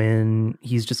 Yep. When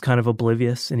he's just kind of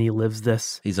oblivious and he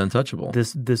lives he's untouchable.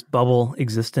 This bubble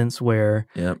existence where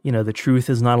the truth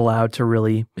is not allowed to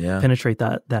really penetrate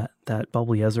that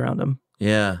bubble he has around him.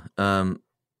 Yeah. And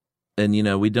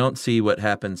we don't see what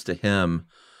happens to him.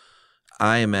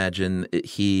 I imagine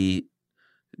he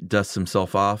dusts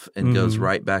himself off and goes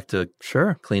right back to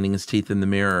cleaning his teeth in the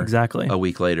mirror a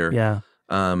week later. Yeah.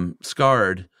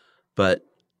 Scarred, but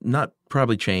not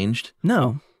probably changed.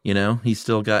 No. He's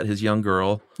still got his young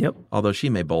girl. Yep. Although she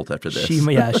may bolt after this. She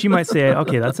might say,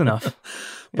 okay, that's enough.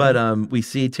 But we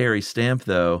see Terry Stamp,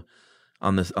 though,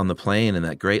 on the plane in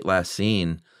that great last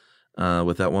scene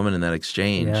with that woman in that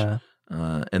exchange. Yeah.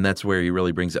 And that's where he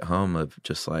really brings it home of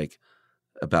just like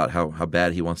about how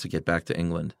bad he wants to get back to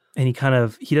England. And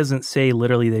he doesn't say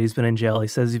literally that he's been in jail. He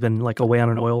says he's been like away on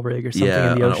an oil rig or something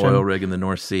in the ocean. On an oil rig in the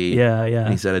North Sea. Yeah, yeah.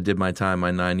 And he said, I did my time,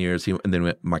 my 9 years, and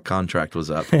then my contract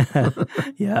was up.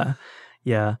 Yeah.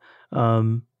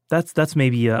 That's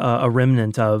maybe a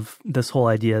remnant of this whole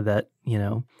idea that,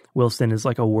 Wilson is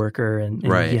like a worker and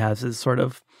he has his sort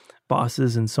of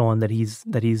bosses and so on that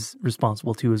he's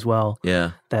responsible to as well.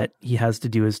 Yeah. That he has to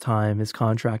do his time, his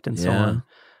contract and so on.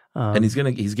 And he's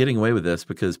getting away with this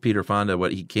because Peter Fonda,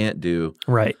 what he can't do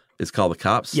is call the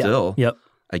cops still. Yep.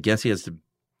 I guess he has to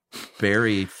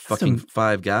bury fucking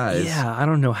 5 guys. Yeah, I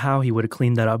don't know how he would have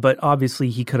cleaned that up, but obviously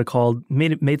he could have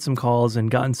made some calls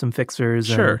and gotten some fixers.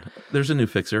 Sure. There's a new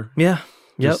fixer. Yeah.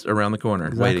 Just around the corner.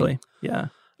 Exactly. Waiting. Yeah.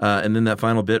 And then that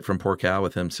final bit from Poor Cow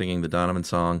with him singing the Donovan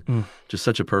song, just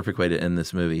such a perfect way to end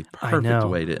this movie. Perfect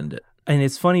way to end it. And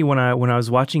it's funny when I was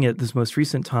watching it this most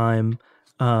recent time,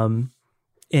 and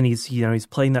he's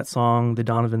playing that song, the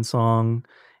Donovan song,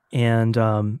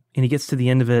 and he gets to the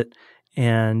end of it,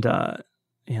 and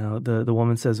the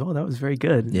woman says, "Oh, that was very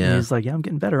good." Yeah. And he's like, "Yeah, I'm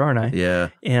getting better, aren't I?" Yeah.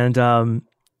 And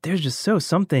there's just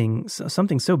something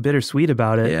so bittersweet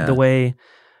about it. Yeah. The way,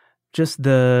 just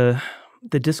the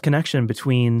disconnection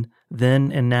between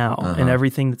then and now, and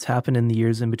everything that's happened in the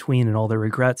years in between, and all the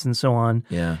regrets and so on.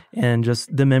 Yeah. And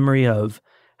just the memory of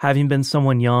having been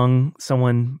someone young,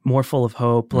 someone more full of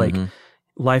hope, like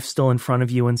life still in front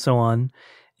of you, and so on.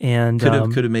 And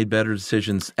could have made better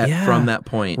decisions from that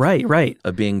point. Right.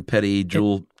 Of being petty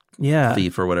jewel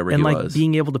thief or whatever and he like was.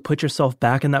 being able to put yourself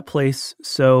back in that place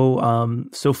so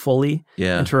fully,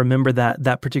 and to remember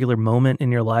that particular moment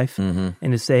in your life, and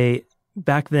to say,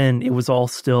 back then it was all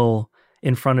still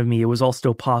in front of me. It was all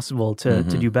still possible to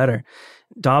do better.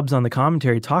 Dobbs on the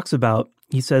commentary talks about,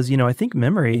 he says, I think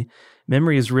memory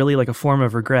is really like a form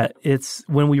of regret. It's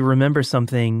when we remember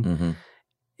something,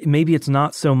 maybe it's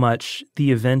not so much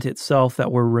the event itself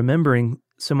that we're remembering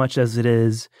so much as it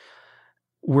is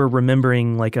we're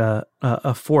remembering like a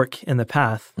fork in the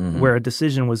path where a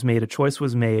decision was made, a choice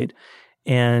was made,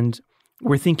 and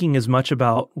we're thinking as much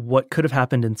about what could have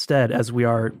happened instead as we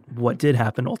are what did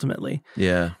happen ultimately.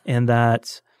 Yeah. And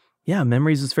that,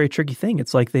 memory is this very tricky thing.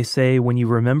 It's like they say, when you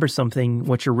remember something,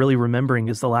 what you're really remembering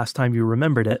is the last time you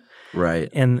remembered it. Right.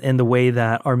 And the way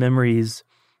that our memories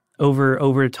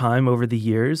over time, over the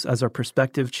years, as our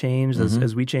perspective changed,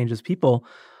 as we change as people,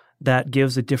 that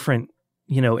gives a different,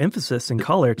 emphasis and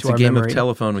color to our memory. It's a game of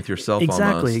telephone with yourself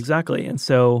almost. Exactly. And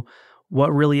so what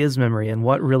really is memory, and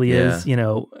what really is,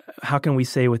 how can we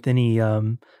say with any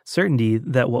certainty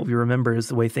that what we remember is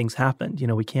the way things happened?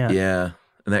 We can't. Yeah.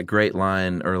 And that great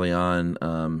line early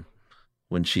on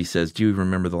when she says, "Do you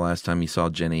remember the last time you saw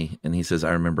Jenny?" And he says,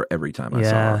 "I remember every time I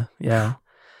saw her." Yeah.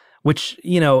 Which,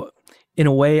 in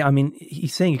a way, I mean,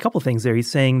 he's saying a couple things there. He's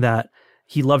saying that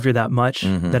he loved her that much,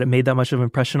 that it made that much of an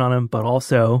impression on him, but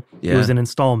also it was in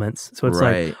installments. So it's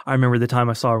like, I remember the time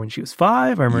I saw her when she was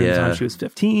 5. I remember the time she was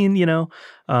 15,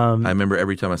 I remember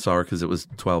every time I saw her because it was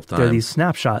 12 times. There are these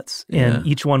snapshots, and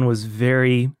each one was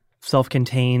very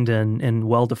self-contained and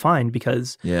well-defined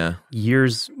because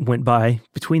years went by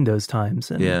between those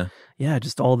times. And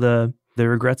just all the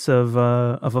regrets of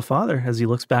a father as he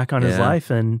looks back on his life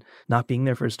and not being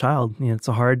there for his child. It's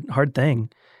a hard thing.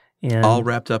 And all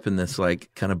wrapped up in this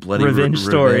like kind of bloody revenge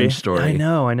story. I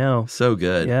know. So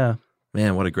good. Yeah.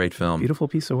 Man, what a great film. Beautiful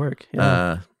piece of work.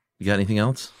 Yeah. You got anything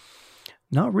else?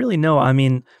 Not really, no. I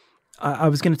mean, I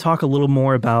was going to talk a little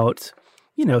more about,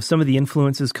 some of the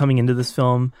influences coming into this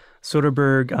film.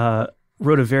 Soderbergh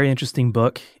wrote a very interesting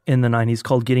book in the 90s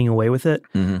called Getting Away with It,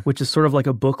 which is sort of like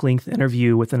a book-length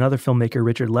interview with another filmmaker,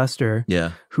 Richard Lester,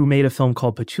 who made a film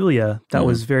called Petulia that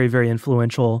was very, very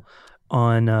influential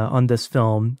on this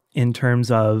film in terms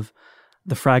of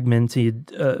the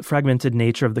fragmented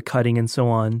nature of the cutting and so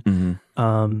on.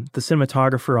 The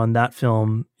cinematographer on that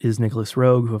film is Nicholas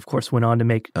Roeg, who of course went on to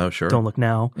make Don't Look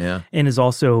Now, and is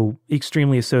also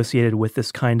extremely associated with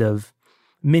this kind of,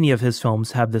 many of his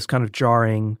films have this kind of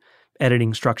jarring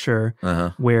editing structure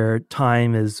where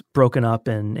time is broken up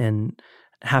and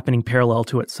happening parallel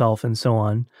to itself and so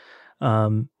on.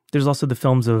 There's also the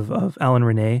films of Alain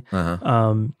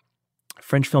Resnais,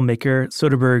 French filmmaker.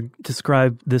 Soderbergh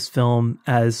described this film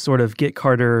as sort of Get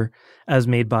Carter as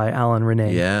made by Alain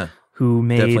Resnais. Who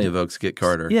definitely evokes Get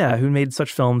Carter. Yeah, who made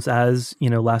such films as,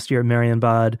 last year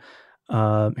Marienbad,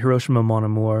 Hiroshima Mon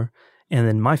Amour, and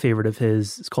then my favorite of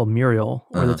his is called Muriel,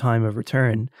 or The Time of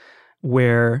Return,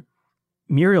 where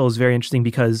Muriel is very interesting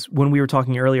because when we were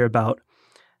talking earlier about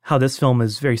how this film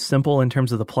is very simple in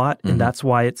terms of the plot, and that's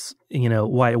why it's,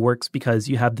 why it works, because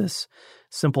you have this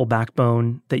simple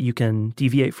backbone that you can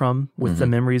deviate from with the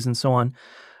memories and so on.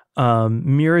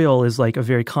 Muriel is like a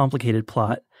very complicated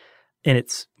plot, and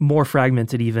it's more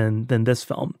fragmented even than this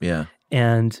film. Yeah.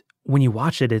 And when you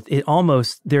watch it, it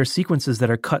almost, there are sequences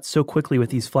that are cut so quickly with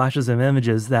these flashes of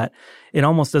images that it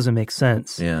almost doesn't make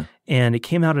sense. Yeah. And it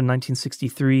came out in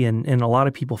 1963, and a lot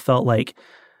of people felt like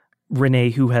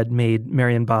Resnais, who had made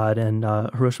Marienbad and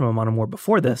Hiroshima Mon Amour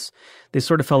before this, they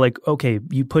sort of felt like, okay,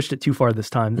 you pushed it too far this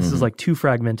time. This is like too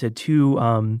fragmented,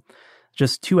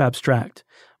 just too abstract.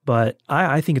 But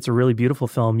I think it's a really beautiful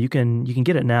film. You can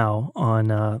get it now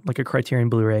on like a Criterion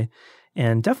Blu-ray,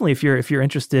 and definitely if you're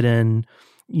interested in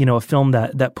a film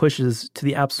that pushes to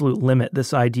the absolute limit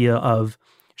this idea of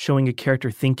showing a character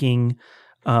thinking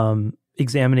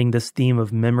examining this theme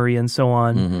of memory and so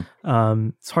on.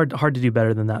 It's hard to do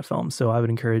better than that film. So I would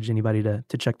encourage anybody to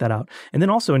check that out. And then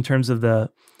also in terms of the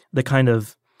kind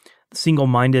of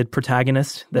single-minded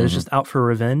protagonist that is just out for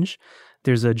revenge,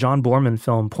 there's a John Borman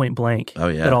film, Point Blank,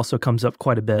 that also comes up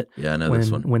quite a bit. Yeah, I know this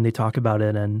one. When they talk about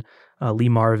it, and Lee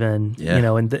Marvin,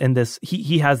 and this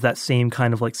he has that same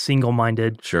kind of like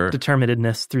single-minded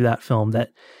determinedness through that film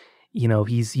that,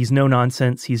 he's no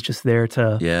nonsense. He's just there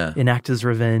to enact his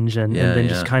revenge, and then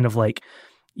just kind of like,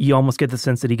 you almost get the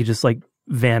sense that he could just like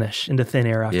vanish into thin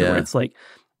air afterwards. Like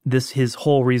his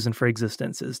whole reason for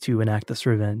existence is to enact this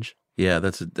revenge. Yeah,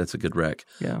 that's a good rec.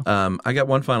 Yeah. I got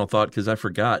one final thought because I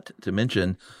forgot to mention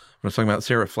when I was talking about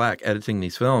Sarah Flack editing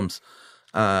these films.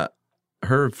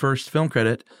 Her first film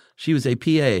credit, she was a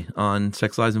PA on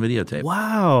Sex, Lies, and Videotape.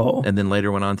 Wow. And then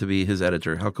later went on to be his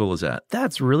editor. How cool is that?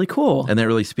 That's really cool. And that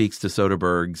really speaks to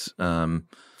Soderbergh's,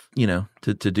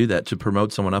 to do that, to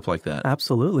promote someone up like that.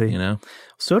 Absolutely.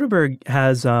 Soderbergh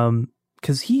has,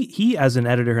 because he as an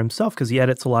editor himself, because he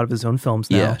edits a lot of his own films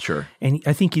now. Yeah, sure. And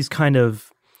I think he's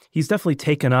definitely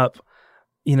taken up,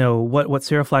 what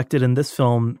Sarah Flack did in this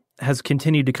film has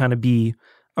continued to kind of be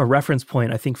a reference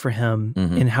point, I think, for him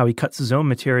in how he cuts his own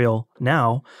material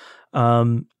now.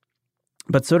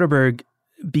 But Soderbergh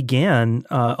began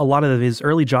a lot of his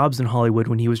early jobs in Hollywood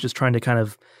when he was just trying to kind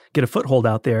of get a foothold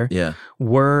out there. Yeah.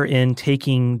 Were in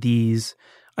taking these,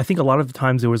 I think a lot of the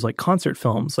times it was like concert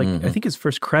films. Like I think his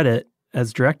first credit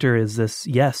as director is this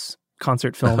Yes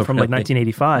concert film from like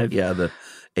 1985. Yeah, the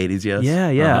 80s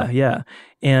Yes. Yeah.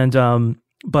 And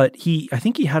but I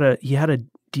think he had a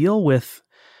deal with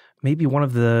maybe one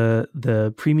of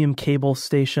the premium cable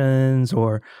stations,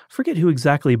 or forget who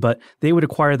exactly, but they would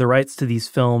acquire the rights to these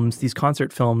films, these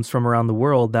concert films from around the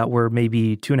world that were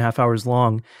maybe 2.5 hours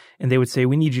long. And they would say,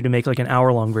 we need you to make like an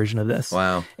hour-long version of this.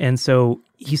 Wow. And so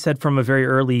he said from a very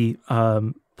early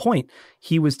point,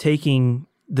 he was taking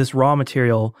this raw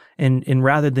material and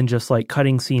rather than just like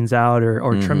cutting scenes out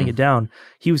or trimming it down,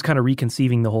 he was kind of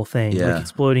reconceiving the whole thing, like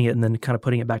exploding it and then kind of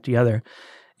putting it back together.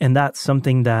 And that's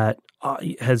something that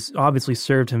has obviously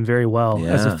served him very well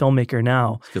as a filmmaker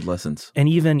now. It's good lessons. And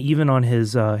even on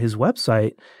his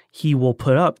website, he will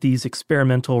put up these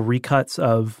experimental recuts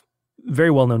of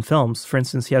very well-known films. For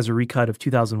instance, he has a recut of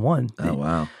 2001. Oh,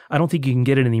 wow. I don't think you can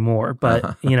get it anymore,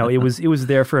 but it was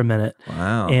there for a minute.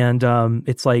 Wow. And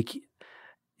it's like,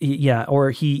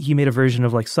 or he made a version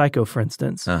of like Psycho, for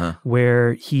instance,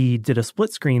 where he did a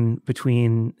split screen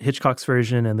between Hitchcock's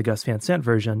version and the Gus Van Sant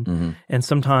version, and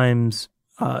sometimes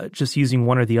just using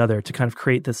one or the other to kind of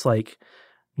create this like,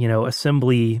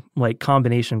 assembly, like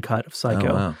combination cut of Psycho.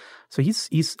 Oh, wow. So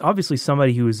he's obviously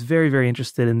somebody who is very, very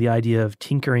interested in the idea of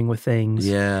tinkering with things.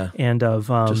 Yeah. And of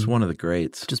just one of the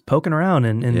greats. Just poking around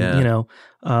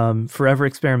and forever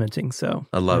experimenting. So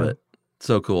I love it.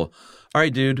 So cool. All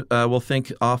right, dude. We'll think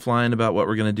offline about what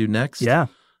we're going to do next. Yeah.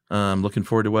 Looking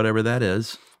forward to whatever that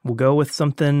is. We'll go with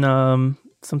something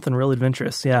real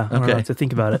adventurous. Yeah. I don't know, to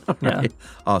think about it. Yeah. Right.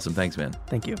 Awesome. Thanks, man.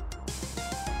 Thank you.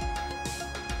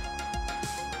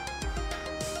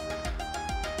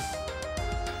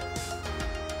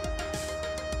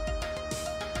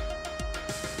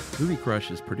 Movie Crush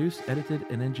is produced, edited,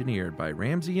 and engineered by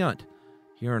Ramsey Yunt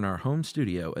here in our home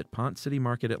studio at Pont City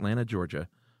Market, Atlanta, Georgia,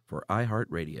 for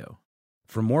iHeartRadio.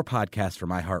 For more podcasts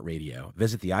from iHeartRadio,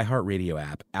 visit the iHeartRadio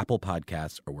app, Apple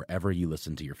Podcasts, or wherever you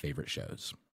listen to your favorite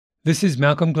shows. This is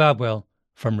Malcolm Gladwell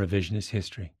from Revisionist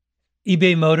History.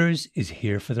 eBay Motors is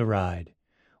here for the ride.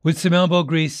 With some elbow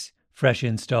grease, fresh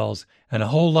installs, and a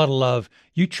whole lot of love,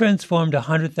 you transformed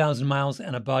 100,000 miles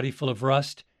and a body full of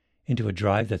rust into a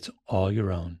drive that's all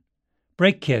your own.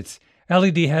 Brake kits,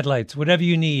 LED headlights, whatever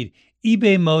you need,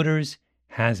 eBay Motors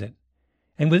has it.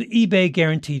 And with eBay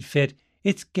Guaranteed Fit,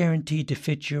 it's guaranteed to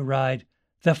fit your ride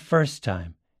the first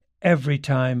time, every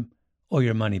time, or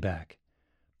your money back.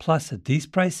 Plus, at these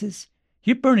prices,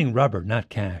 you're burning rubber, not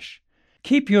cash.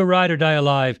 Keep your ride or die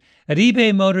alive at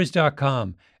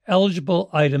ebaymotors.com.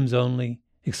 Eligible items only.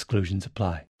 Exclusions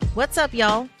apply. What's up,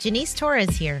 y'all? Janice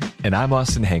Torres here. And I'm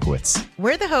Austin Hankwitz.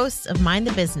 We're the hosts of Mind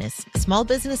the Business, Small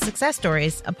Business Success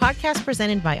Stories, a podcast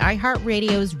presented by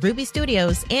iHeartRadio's Ruby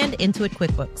Studios and Intuit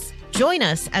QuickBooks. Join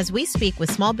us as we speak with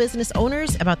small business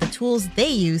owners about the tools they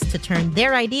use to turn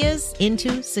their ideas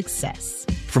into success.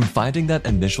 From finding that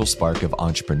initial spark of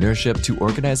entrepreneurship to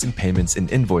organizing payments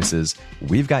and invoices,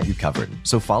 we've got you covered.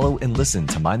 So follow and listen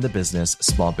to Mind the Business,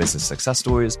 Small Business Success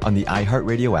Stories on the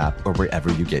iHeartRadio app or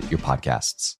wherever you get your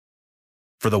podcasts.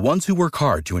 For the ones who work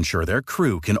hard to ensure their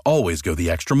crew can always go the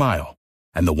extra mile,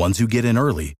 and the ones who get in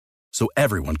early so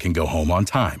everyone can go home on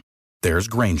time, there's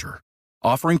Grainger,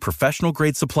 offering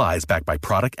professional-grade supplies backed by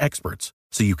product experts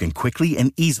so you can quickly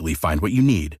and easily find what you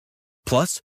need.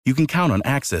 Plus, you can count on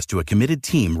access to a committed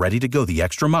team ready to go the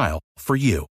extra mile for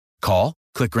you. Call,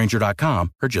 click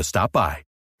Grainger.com, or just stop by.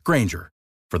 Grainger,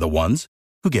 for the ones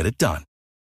who get it done.